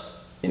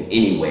us in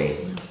any way.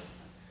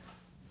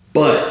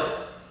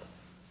 But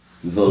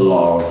the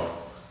law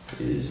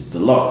is the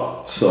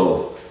law.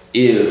 So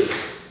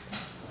if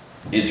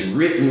it's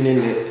written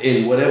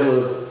in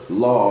whatever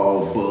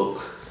law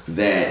book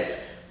that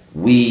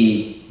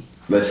we,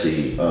 let's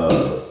see,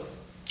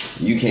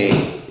 you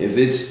can't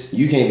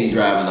be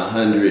driving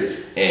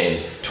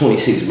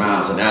 126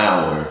 miles an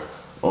hour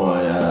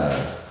on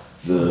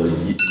the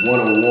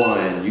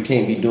 101. You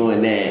can't be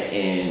doing that,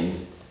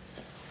 and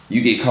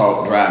you get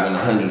caught driving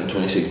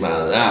 126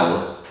 miles an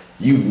hour.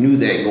 You knew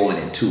that going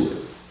into it.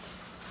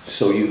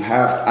 So you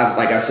have,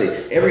 like I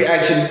say, every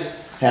action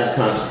has a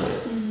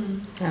consequence.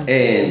 Mm-hmm.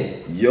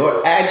 And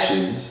your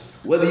actions,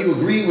 whether you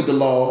agree with the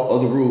law or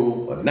the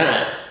rule or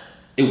not,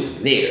 it was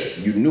there.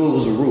 You knew it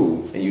was a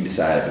rule and you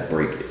decided to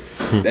break it.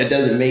 That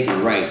doesn't make it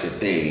right that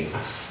they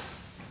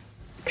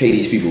pay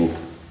these people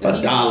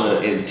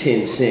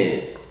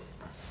 $1.10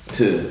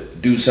 to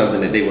do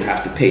something that they would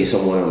have to pay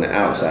someone on the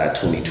outside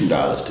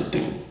 $22 to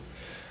do.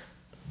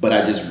 But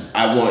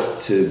I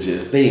want to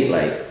just think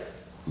like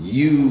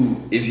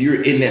if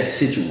you're in that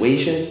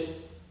situation,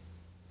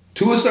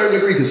 to a certain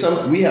degree, because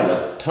we have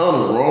a ton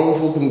of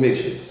wrongful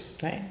convictions.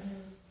 Right.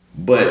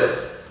 But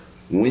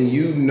when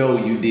you know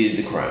you did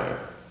the crime,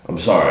 I'm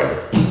sorry,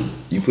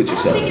 you put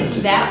yourself in I don't think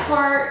it's that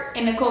part,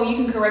 and Nicole, you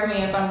can correct me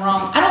if I'm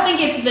wrong. I don't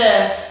think it's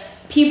the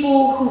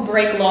people who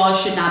break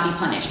laws should not be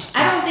punished.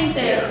 I don't think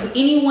that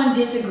anyone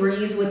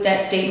disagrees with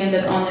that statement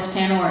that's on this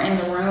panel or in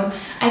the room.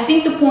 I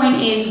think the point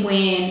is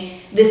when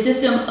the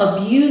system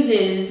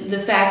abuses the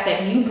fact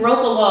that you broke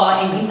a law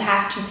and you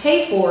have to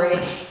pay for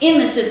it in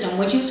the system.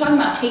 When she was talking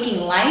about taking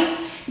life,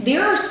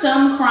 there are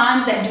some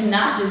crimes that do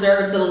not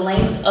deserve the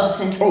length of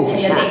sentence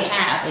that they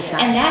have.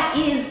 Exactly. And that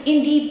is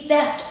indeed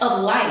theft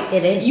of life.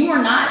 It is. You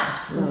are not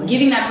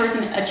giving that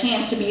person a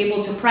chance to be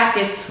able to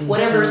practice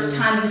whatever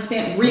time you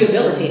spent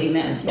rehabilitating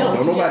them. No,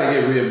 don't nobody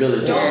get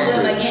rehabilitated. stole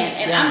them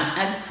again. And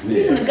I'm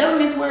using the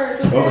government's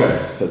words.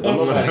 Okay. Don't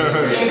nobody get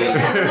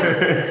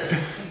rehabilitated.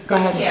 Go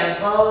ahead. You can't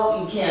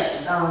vote, you can't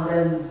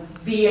then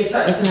be in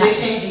certain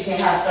positions, you can't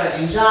have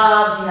certain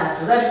jobs, you have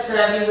to register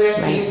everywhere,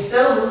 so you're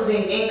still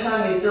losing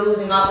income, you're still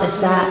losing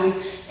opportunities,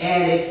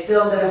 and it's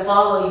still going to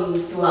follow you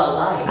throughout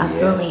life.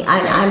 Absolutely.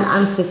 Yeah.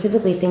 I'm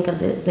specifically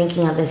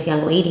thinking of this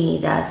young lady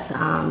that's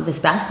this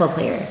basketball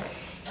player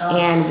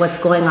and what's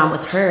going on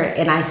with her.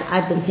 And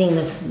I've been seeing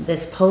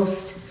this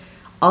post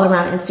all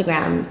around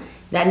Instagram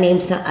that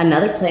names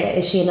another player.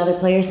 Is she another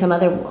player? Some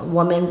other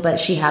woman, but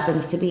she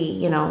happens to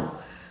be,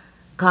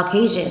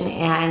 Caucasian,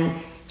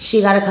 and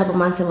she got a couple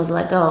months and was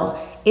let go.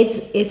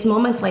 It's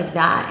moments like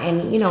that,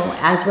 and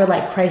as we're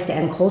like Christ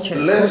and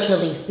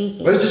culturally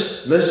speaking.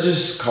 Let's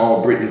just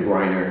call Brittany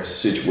Griner's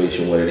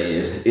situation what it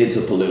is. It's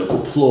a political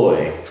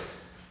ploy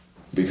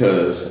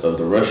because of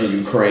the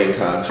Russia-Ukraine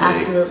conflict.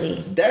 Absolutely.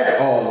 That's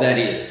all that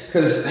is.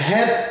 Because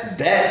had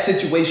that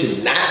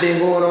situation not been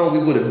going on,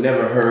 we would have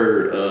never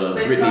heard of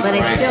Brittany But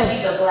it's Griner. still-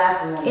 She's a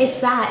black woman. It's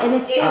that, and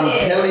it's I'm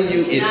telling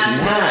you, it's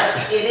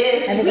not. It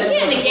is. And We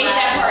can't negate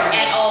that part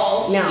at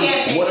all. No. You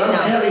can't take What it I'm away.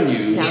 telling you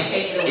You can't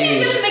take it You away.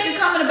 can't just make a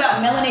comment about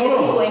melanated Hold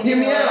on, people and hear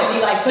me out. be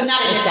like, but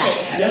not in this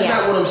Exactly. case. That's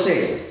not what I'm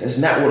saying. That's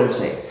not what I'm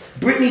saying.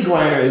 Brittany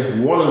Griner is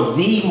one of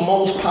the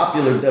most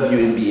popular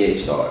WNBA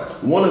stars.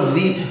 One of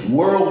the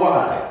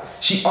worldwide.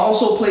 She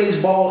also plays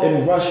ball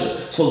in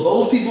Russia. So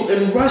those people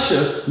in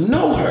Russia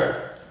know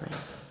her.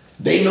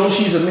 They know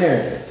she's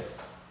American.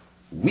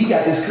 We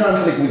got this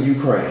conflict with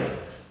Ukraine.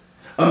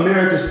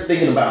 America's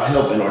thinking about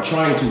helping or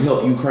trying to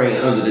help Ukraine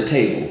under the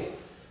table.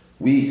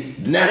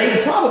 Now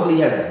they probably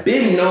have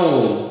been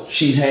known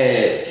she's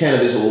had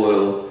cannabis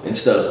oil and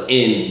stuff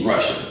in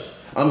Russia.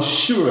 I'm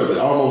sure of it,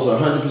 almost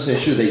 100%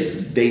 sure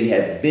they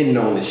have been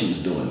known that she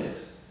was doing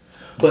this.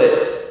 But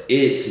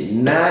it's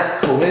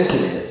not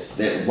coincidence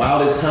that while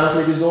this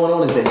conflict is going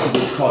on, is that she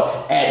gets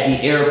caught at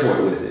the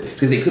airport with it.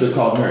 Because they could have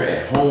called her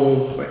at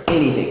home or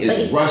anything.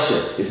 It's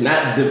Russia. It's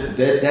not that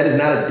is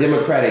not a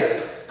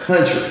democratic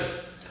country.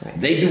 Right.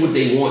 They do what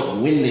they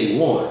want when they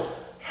want.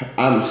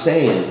 I'm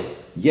saying,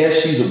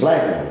 yes, she's a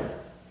black woman,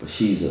 but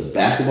she's a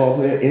basketball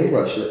player in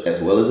Russia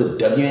as well as a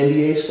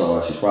WNBA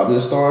star. She's probably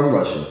a star in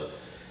Russia.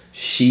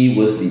 She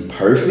was the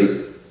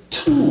perfect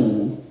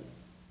tool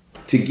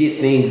to get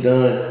things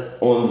done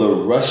on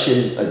the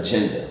Russian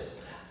agenda.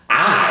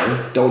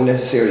 I don't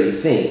necessarily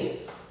think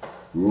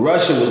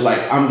Russia was like,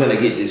 I'm gonna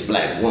get this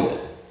black woman.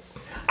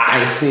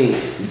 I think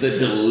the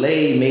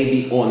delay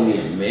maybe on the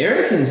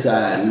American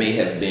side may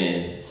have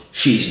been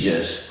she's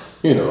just,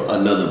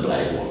 another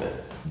black woman.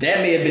 That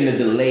may have been the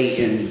delay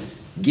in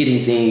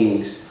getting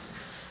things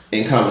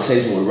in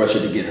conversation with Russia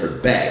to get her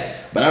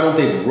back. But I don't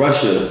think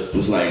Russia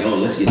was like, oh,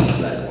 let's get this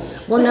black woman.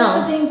 Well, But no.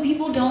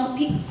 that's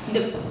the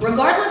thing,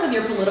 regardless of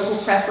your political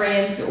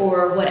preference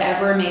or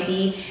whatever it may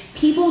be,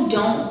 people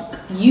don't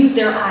use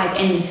their eyes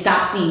and then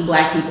stop seeing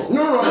black people.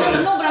 No,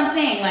 but I'm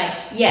saying, like,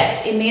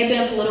 yes, it may have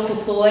been a political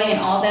ploy and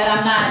all that.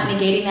 I'm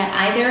not negating that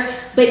either.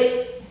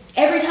 But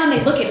every time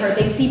they look at her,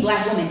 they see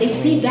black women. They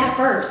see that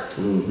first.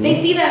 Mm-hmm. They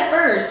see that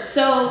first.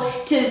 So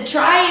to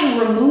try and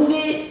remove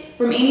it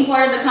from any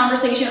part of the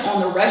conversation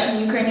on the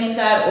Russian-Ukrainian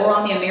side or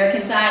on the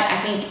American side, I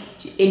think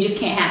it just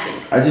can't happen.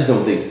 I just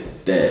don't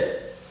think that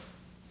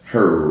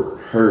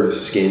her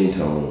skin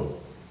tone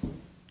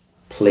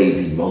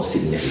played the most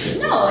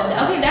significant. No,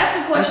 okay,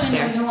 that's a question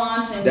That's of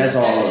nuance and That's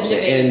all discussion I'm and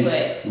saying.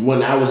 debate, And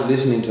when I was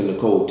listening to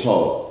Nicole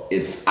talk,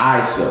 if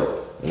I felt,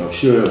 and I'm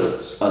sure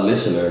a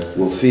listener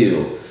will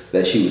feel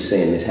that she was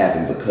saying this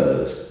happened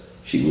because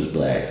she was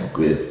black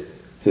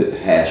with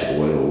hash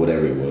oil or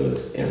whatever it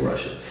was in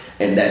Russia.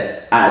 And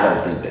that I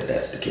don't think that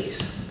that's the case.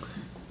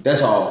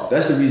 That's all.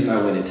 That's the reason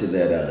I went into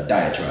that I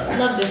diatribe.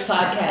 love this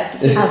podcast. It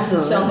takes us in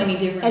so many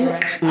different And-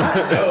 directions.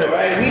 I know,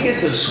 right? We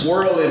get to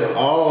swirl it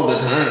all the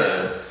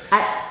time.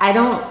 I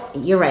don't,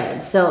 you're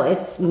right. So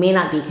it may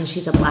not be because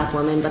she's a black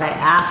woman, but I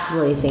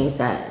absolutely think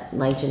that,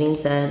 like Janine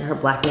said, her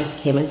blackness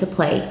came into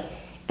play.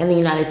 and the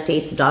United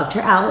States dogged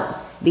her out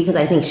because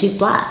I think she's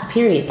black,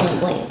 period, point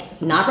blank.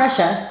 Not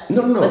Russia,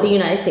 No. but the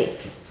United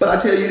States. But I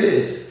tell you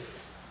this.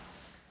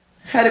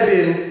 Had it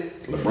been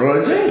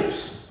LeBron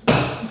James,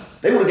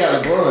 they would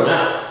have got LeBron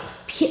out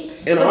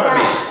in a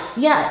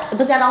heartbeat. Yeah,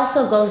 but that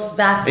also goes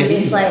back to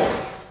this, like...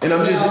 And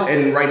I'm just,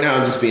 and right now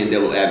I'm just being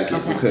devil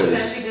advocate Because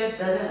because she just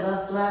doesn't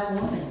love black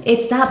women.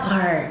 It's that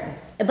part.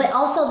 But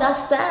also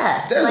that's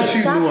stuff. there's like, a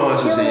few stop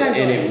nuances killing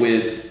in her. it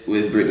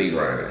with Brittany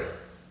Griner.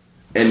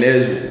 And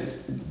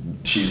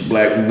she's a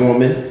black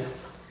woman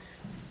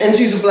and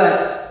she's a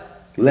black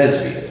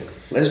lesbian.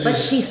 But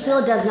she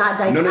still does not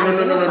No.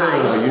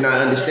 You're not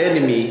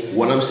understanding me.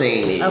 What I'm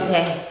saying is.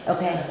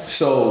 Okay.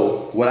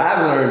 So what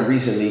I've learned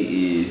recently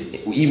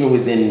is even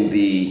within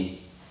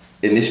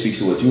and this speaks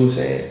to what you were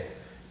saying,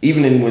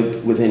 even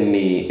within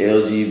the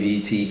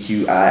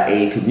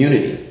LGBTQIA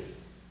community,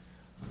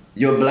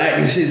 your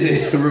blackness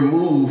is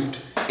removed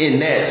in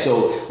that.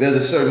 So there's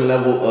a certain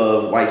level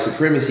of white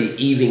supremacy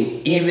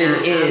even in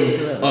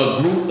a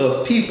group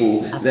of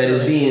people that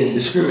is being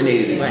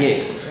discriminated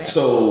against. Right.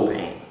 So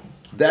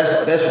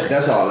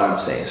that's all I'm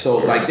saying. So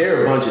like there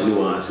are a bunch of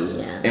nuances,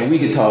 and we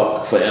could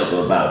talk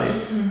forever about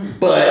it,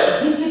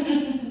 but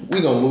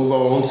we're gonna move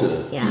on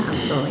to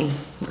absolutely.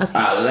 Okay.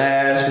 our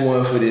last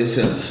one for this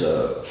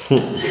episode.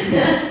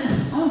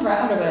 I'm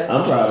proud of it.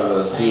 I'm proud of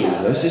us too.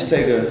 Let's just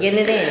take a Getting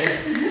it in.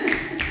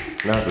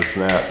 Not the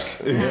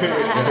snaps.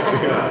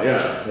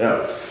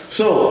 yeah.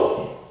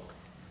 So,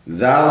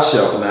 thou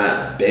shalt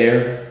not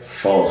bear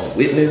false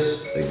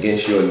witness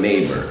against your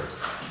neighbor.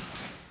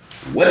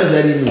 What does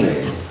that even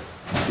mean?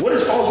 What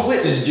is false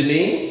witness,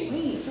 Janine?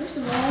 Wait, first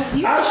of all,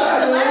 you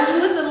Outside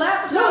with the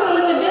laptop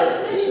with the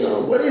definition.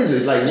 No, what is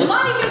it? Like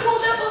Jelani been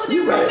pulled up over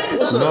you there for a right. minute.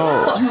 What's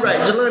up? You right,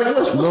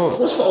 Jelani.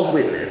 What's false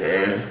witness,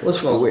 man? What's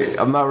false witness?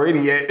 I'm not ready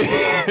yet.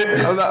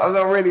 I'm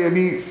not ready. I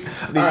need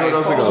All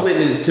right, false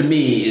witness to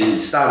me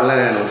is stop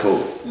lying on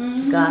folk.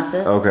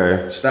 Gossip.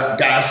 Okay. Stop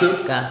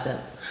gossip.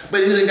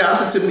 But isn't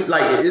gossip to me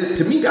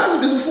to me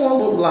gossip is a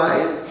form of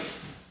lying?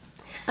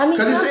 I mean,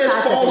 Because it says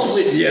false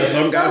witness. Yeah,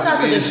 some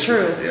gossip is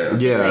true.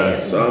 Yeah.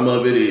 Some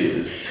of it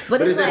is. But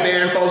is it's that like-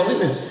 bearing false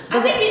witness?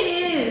 I think it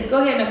is. Go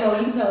ahead, Nicole.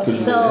 You can tell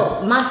us.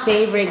 So my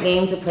favorite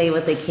game to play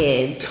with the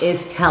kids is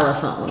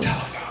telephone.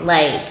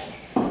 Like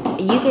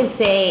you could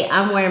say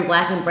I'm wearing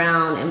black and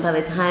brown, and by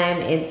the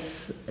time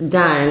it's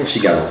done, She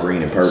got on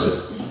green and purple.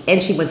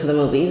 and she went to the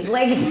movies.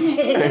 Like She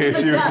went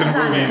to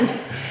the movies.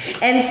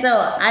 And so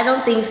I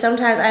don't think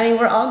sometimes. I mean,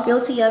 we're all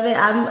guilty of it.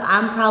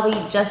 I'm probably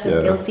just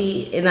as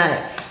guilty, and I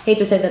hate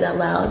to say that out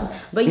loud,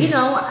 but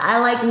I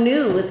like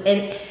news,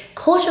 and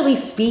culturally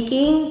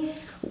speaking,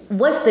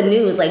 what's the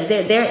news? Like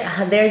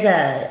there's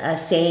a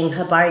saying,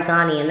 Habari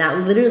Gani, and that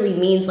literally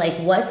means like,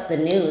 what's the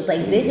news?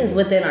 Like this is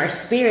within our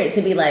spirit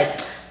to be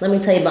like, let me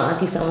tell you about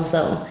Auntie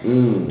so-and-so.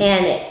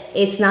 And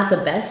it's not the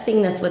best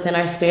thing that's within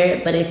our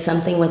spirit, but it's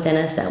something within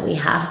us that we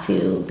have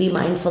to be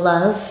mindful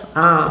of.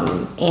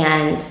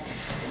 And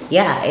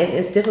yeah,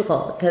 it's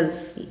difficult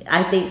because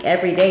I think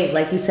every day,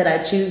 like you said, I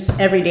choose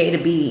every day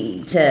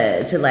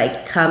to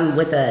like come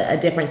with a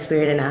different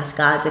spirit and ask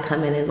God to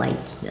come in and like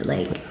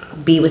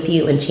be with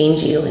you and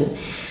change you and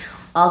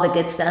all the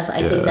good stuff.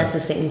 I think that's the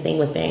same thing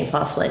with bearing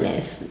false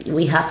witness.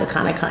 We have to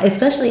kind of,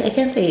 especially, I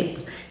can't say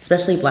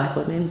especially black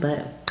women,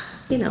 but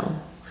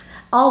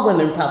all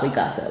women probably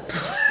gossip.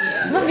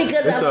 But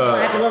because I'm a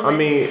black woman. I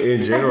mean,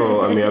 in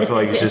general, I feel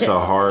like it's just a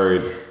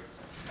hard.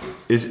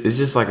 It's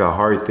just like a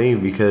hard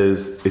thing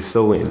because it's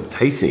so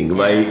enticing,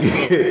 like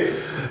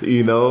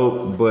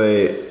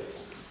but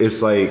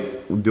it's like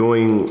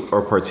doing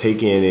or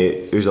partaking in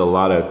it. There's a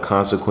lot of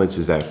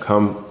consequences that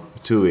come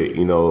to it,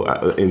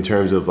 in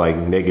terms of like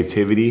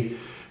negativity.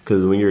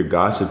 Because when you're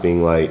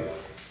gossiping, like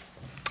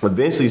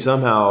eventually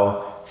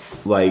somehow,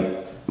 like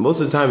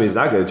most of the time, it's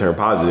not going to turn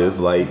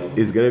positive. Like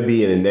it's going to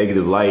be in a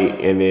negative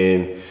light, and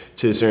then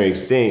to a certain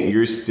extent,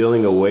 you're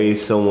stealing away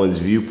someone's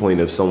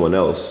viewpoint of someone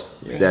else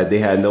that they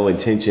had no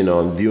intention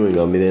on viewing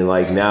them. And then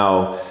like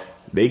now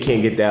they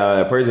can't get that out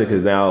of that person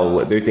because now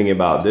what they're thinking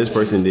about, this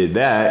person did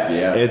that.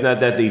 Yeah. And it's not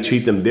that they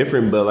treat them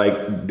different, but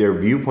like their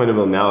viewpoint of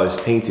them now is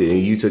tainted and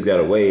you took that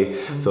away.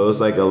 Mm-hmm. So it's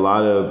like a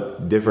lot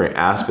of different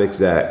aspects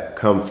that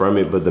come from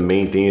it. But the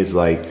main thing is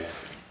like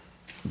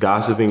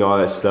gossiping, all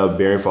that stuff,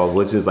 bearing false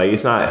witnesses, like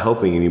it's not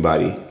helping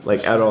anybody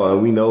like at all.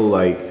 And we know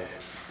like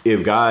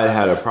if God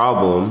had a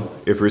problem,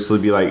 if we're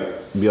supposed to be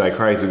like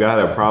Christ, if God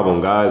had a problem,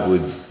 God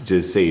would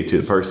just say it to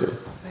the person.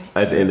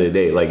 At the end of the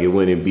day, like it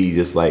wouldn't be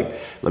just like,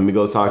 let me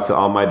go talk to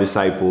all my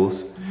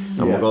disciples.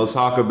 I'm gonna go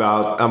talk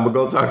about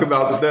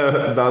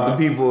the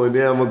people, and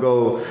then I'm gonna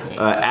go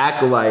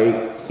act like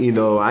I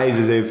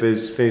ain't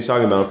finished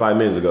talking about them 5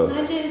 minutes ago. Can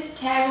I just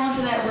tag on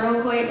to that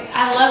real quick?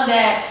 I love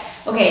that.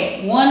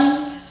 Okay,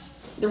 one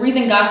the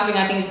reason gossiping,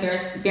 I think,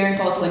 is bearing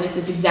false witness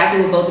is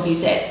exactly what both of you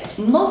said.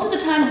 Most of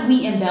the time,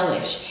 we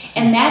embellish.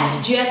 And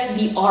that's just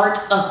the art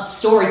of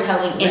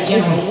storytelling in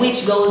general,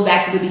 which goes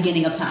back to the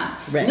beginning of time.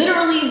 Right.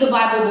 Literally, the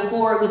Bible,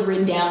 before it was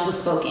written down,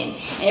 was spoken.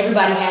 And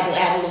everybody had to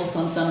add a little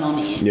something on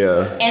the end.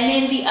 Yeah. And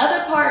then the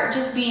other part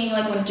just being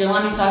like when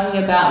Jelani's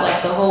talking about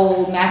like the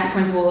whole Matthew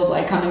principle of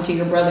like coming to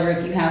your brother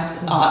if you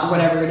have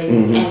whatever it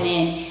is. And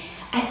then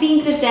I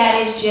think that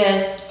is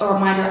just a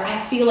reminder.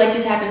 I feel like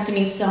this happens to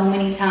me so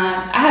many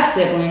times. I have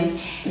siblings,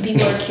 and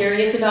people are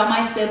curious about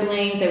my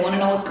siblings. They want to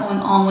know what's going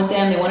on with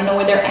them. They want to know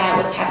where they're at,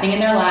 what's happening in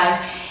their lives.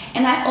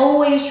 And I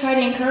always try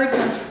to encourage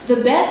them.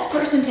 The best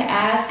person to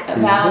ask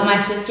about my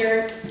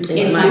sister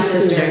is my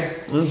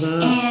sister.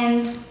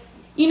 And,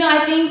 you know,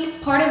 I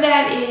think part of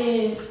that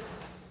is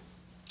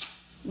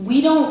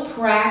we don't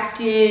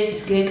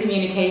practice good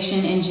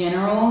communication in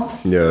general.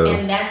 Yeah.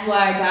 And that's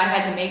why God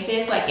had to make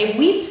this. Like, if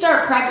we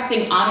start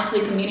practicing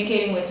honestly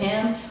communicating with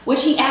Him,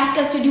 which He asks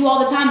us to do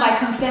all the time by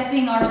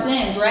confessing our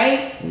sins,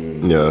 right?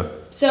 Yeah.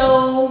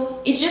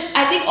 So it's just,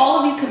 I think all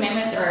of these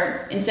commandments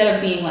are, instead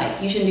of being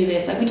like, you shouldn't do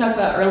this, like we talked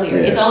about earlier,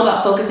 it's all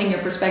about focusing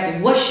your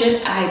perspective. What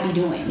should I be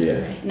doing?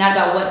 Not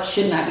about what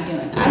shouldn't I be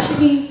doing. I should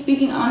be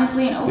speaking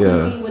honestly and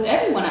openly with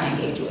everyone I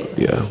engage with.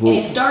 And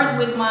it starts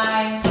with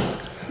my,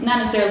 not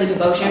necessarily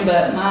devotion,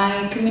 but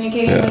my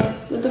communication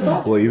with the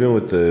Father. Well, even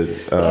with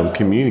the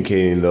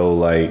communicating though,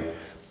 like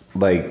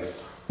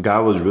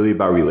God was really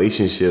about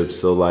relationships.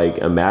 So like,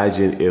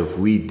 imagine if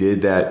we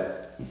did that.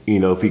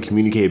 You know, if we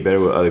communicate better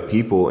with other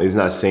people, it's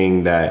not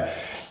saying that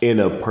in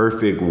a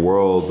perfect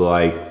world,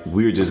 like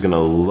we're just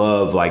gonna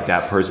love like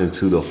that person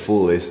to the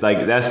fullest.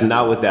 Like that's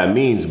not what that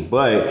means.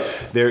 But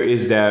there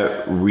is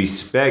that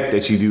respect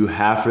that you do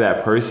have for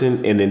that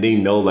person, and then they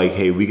know like,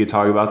 hey, we could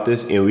talk about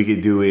this, and we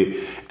could do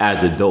it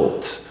as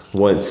adults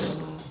once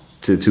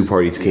the two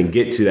parties can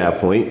get to that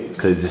point,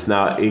 because it's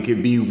not. It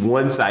could be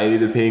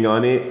one-sided depending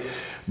on it.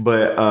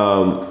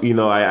 But, you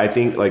know, I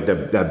think like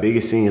the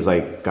biggest thing is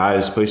like God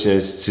is pushing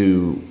us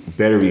to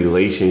better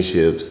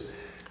relationships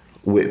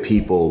with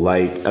people.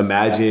 Like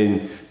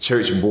imagine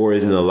church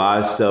boards and a lot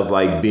of stuff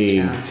like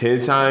being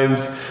 10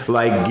 times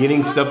like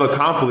getting stuff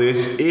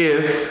accomplished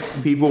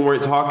if people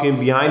weren't talking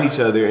behind each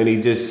other and they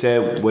just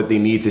said what they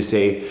need to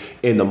say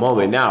in the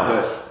moment.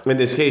 Now, in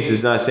this case,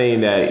 it's not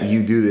saying that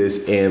you do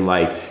this and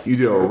like you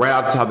do it right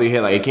off the top of your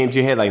head, like it came to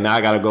your head, like now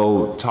I gotta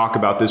go talk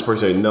about this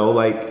person. No,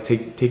 like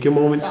take your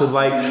moment to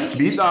like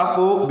be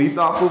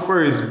thoughtful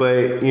first.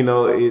 But you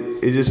know,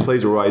 it just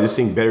plays a role. I just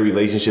think better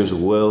relationships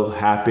will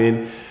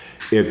happen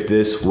if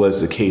this was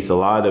the case. A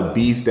lot of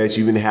beef that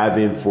you've been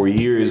having for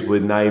years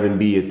would not even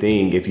be a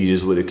thing if you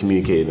just would have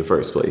communicated in the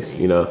first place,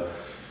 you know?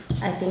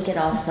 I think it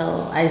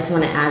also, I just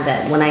want to add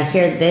that when I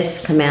hear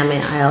this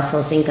commandment, I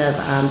also think of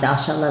thou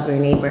shalt love your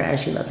neighbor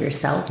as you love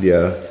yourself.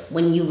 Yeah.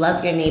 When you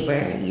love your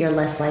neighbor, you're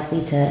less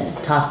likely to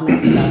talk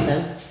mess about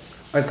them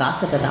or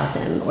gossip about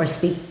them or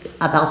speak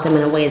about them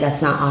in a way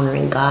that's not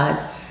honoring God.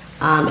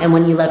 And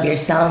when you love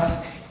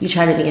yourself, you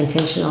try to be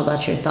intentional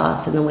about your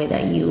thoughts and the way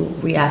that you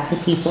react to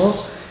people.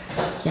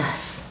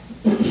 Yes.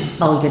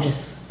 Oh, you're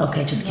just,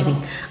 okay, just kidding.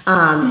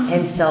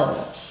 And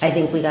so I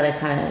think we got to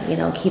kind of, you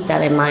know, keep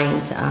that in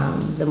mind.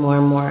 The more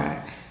and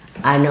more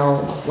I know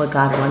what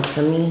God wants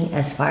from me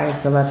as far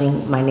as the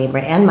loving my neighbor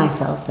and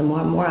myself, the more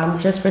and more I'm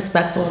just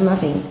respectful and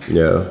loving.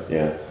 Yeah.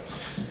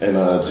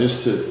 And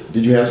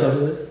did you have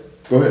something there?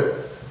 Go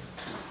ahead.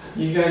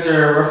 You guys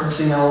are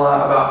referencing a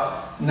lot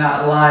about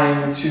not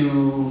lying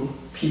to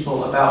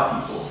people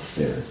about people.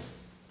 Yeah.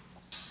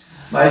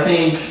 But I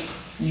think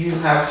you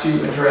have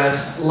to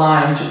address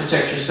lying to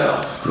protect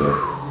yourself.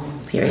 Yeah.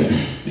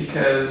 Period.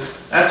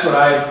 Because that's what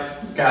I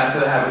got into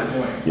the habit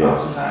of doing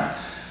all the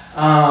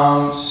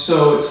time.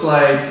 So it's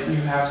like you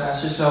have to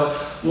ask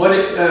yourself, what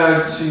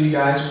are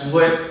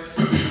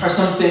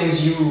some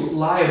things you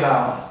lie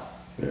about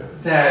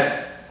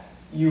that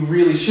you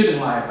really shouldn't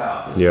lie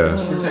about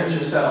to protect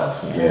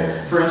yourself?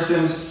 Yeah. For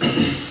instance,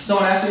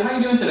 someone asks you, how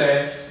you doing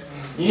today?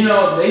 You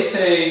know, they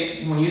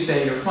say, when you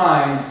say you're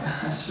fine,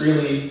 that's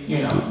really, you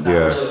know, not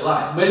really a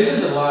lie. But it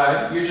is a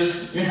lie.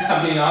 You're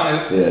not being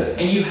honest. Yeah.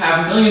 And you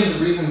have millions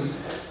of reasons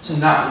to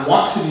not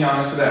want to be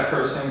honest to that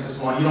person. Because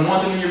one, you don't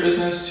want them in your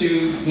business.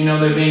 Two, you know,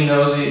 they're being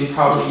nosy and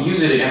probably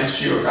use it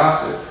against you or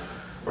gossip.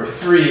 Or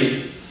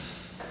three,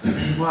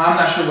 well, I'm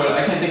not sure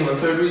I can't think of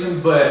a third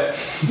reason, but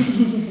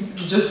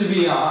just to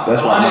be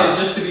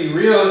just to be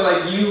real, it's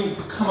like you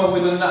come up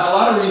with a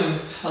lot of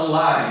reasons to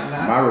lie.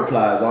 My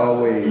reply is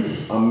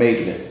always, I'm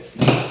making it.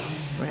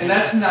 And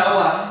that's not a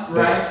lie,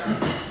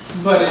 right?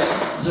 But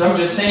I'm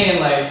just saying,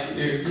 like,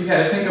 you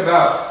gotta think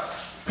about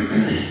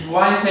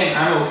why I'm saying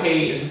I'm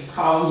okay is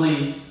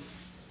probably,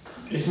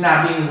 it's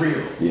not being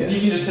real. Yeah. You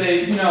can just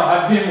say, you know,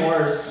 I've been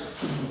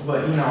worse,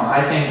 but, you know,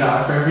 I thank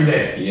God for every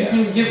day. Yeah.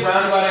 You can give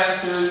roundabout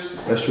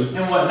answers. That's true.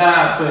 And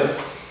whatnot, but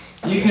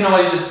you can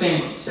always just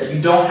think that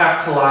you don't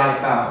have to lie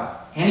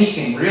about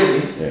anything,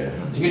 really. Yeah.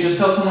 You can just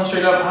tell someone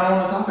straight up, I don't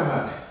want to talk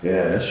about it.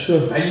 Yeah, that's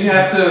true. You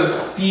have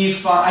to be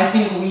fine. I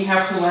think we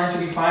have to learn to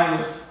be fine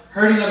with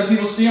hurting other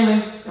people's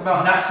feelings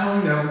about not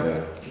telling them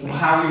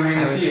how we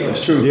really feel.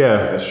 That's true.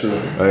 Yeah. That's true.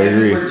 I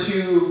agree. We're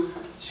too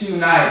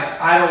nice.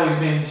 I've always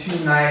been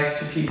too nice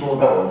to people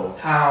about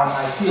how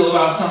I feel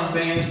about some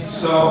things.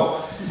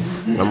 So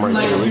I'm right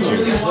there with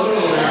you. Hold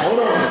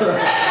on.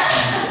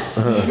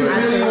 You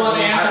really want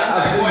the answer to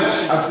that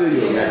question? I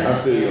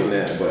feel you on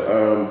that. But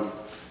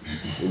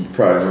we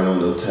probably run a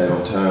little tight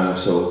on time.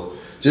 So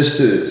just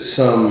to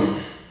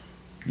sum,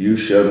 you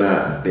shall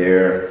not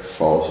bear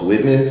false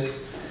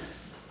witness.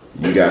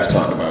 You guys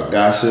talked about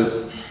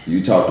gossip.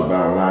 You talked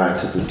about lying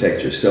to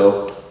protect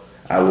yourself.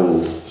 I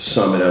will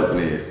sum it up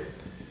with,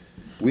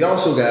 we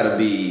also got to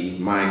be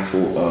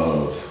mindful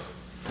of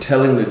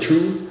telling the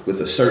truth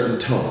with a certain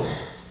tone.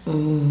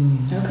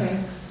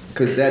 Okay.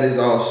 Because that is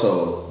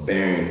also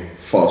bearing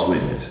false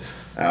witness.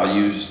 I'll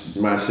use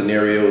my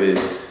scenario is,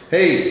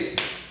 hey,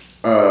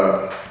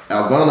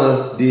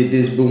 Alvana did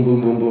this, boom,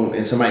 boom, boom, boom,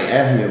 and somebody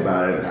asked me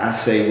about it, and I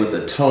say with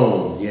a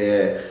tone,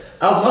 yeah,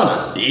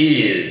 Alvana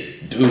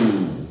did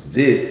do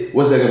this.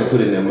 What's that gonna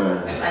put in their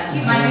mind? Like,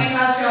 keep my name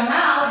out your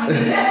mouth.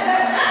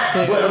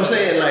 But I'm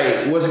saying,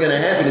 like, what's gonna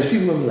happen is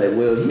people gonna be like,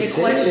 well, he The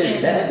said question.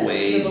 it that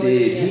way.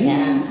 Did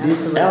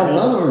absolutely.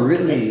 Alvana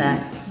really It's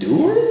that.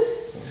 do it?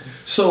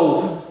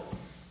 So,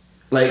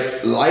 like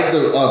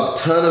a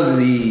ton of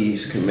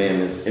these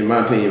commandments, in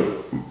my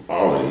opinion,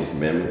 all of these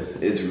commandments,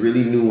 it's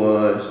really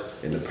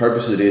nuanced, and the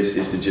purpose of this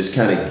is to just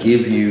kind of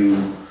give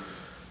you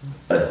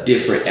a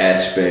different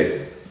aspect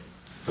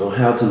on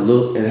how to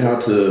look and how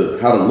to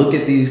look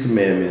at these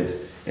commandments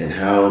and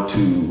how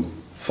to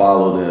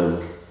follow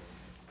them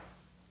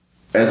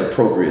as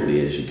appropriately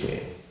as you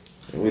can.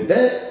 And with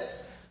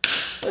that,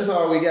 that's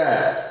all we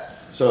got.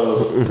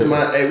 So,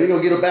 hey, we're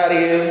gonna get up out of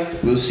here.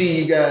 We'll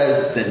see you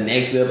guys the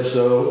next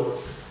episode.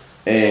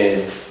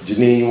 And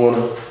Janine, you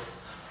wanna?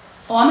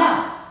 Oh, I'm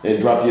out. And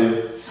drop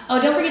your.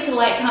 Oh, don't forget to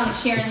like, comment,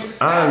 share, and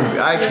subscribe.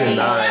 I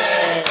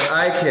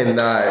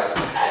cannot.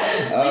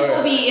 Link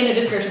will be in the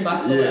description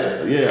box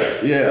below.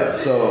 Yeah.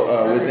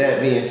 So with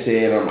that being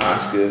said, I'm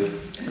Oscar.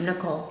 I'm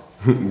Nicole.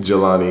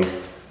 Jelani.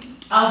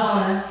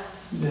 Alvana.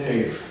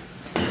 Dave.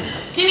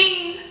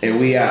 Janine. And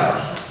we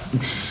out.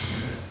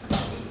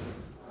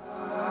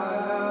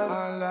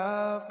 Our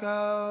love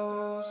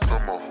goes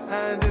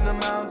and in the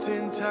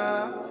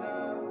mountaintop.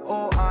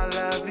 Oh, our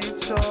love it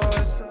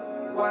soars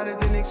wider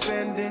than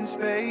expanding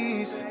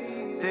space.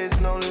 There's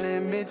no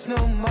limits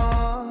no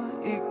more.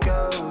 It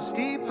goes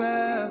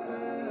deeper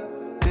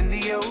than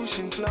the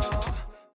ocean floor.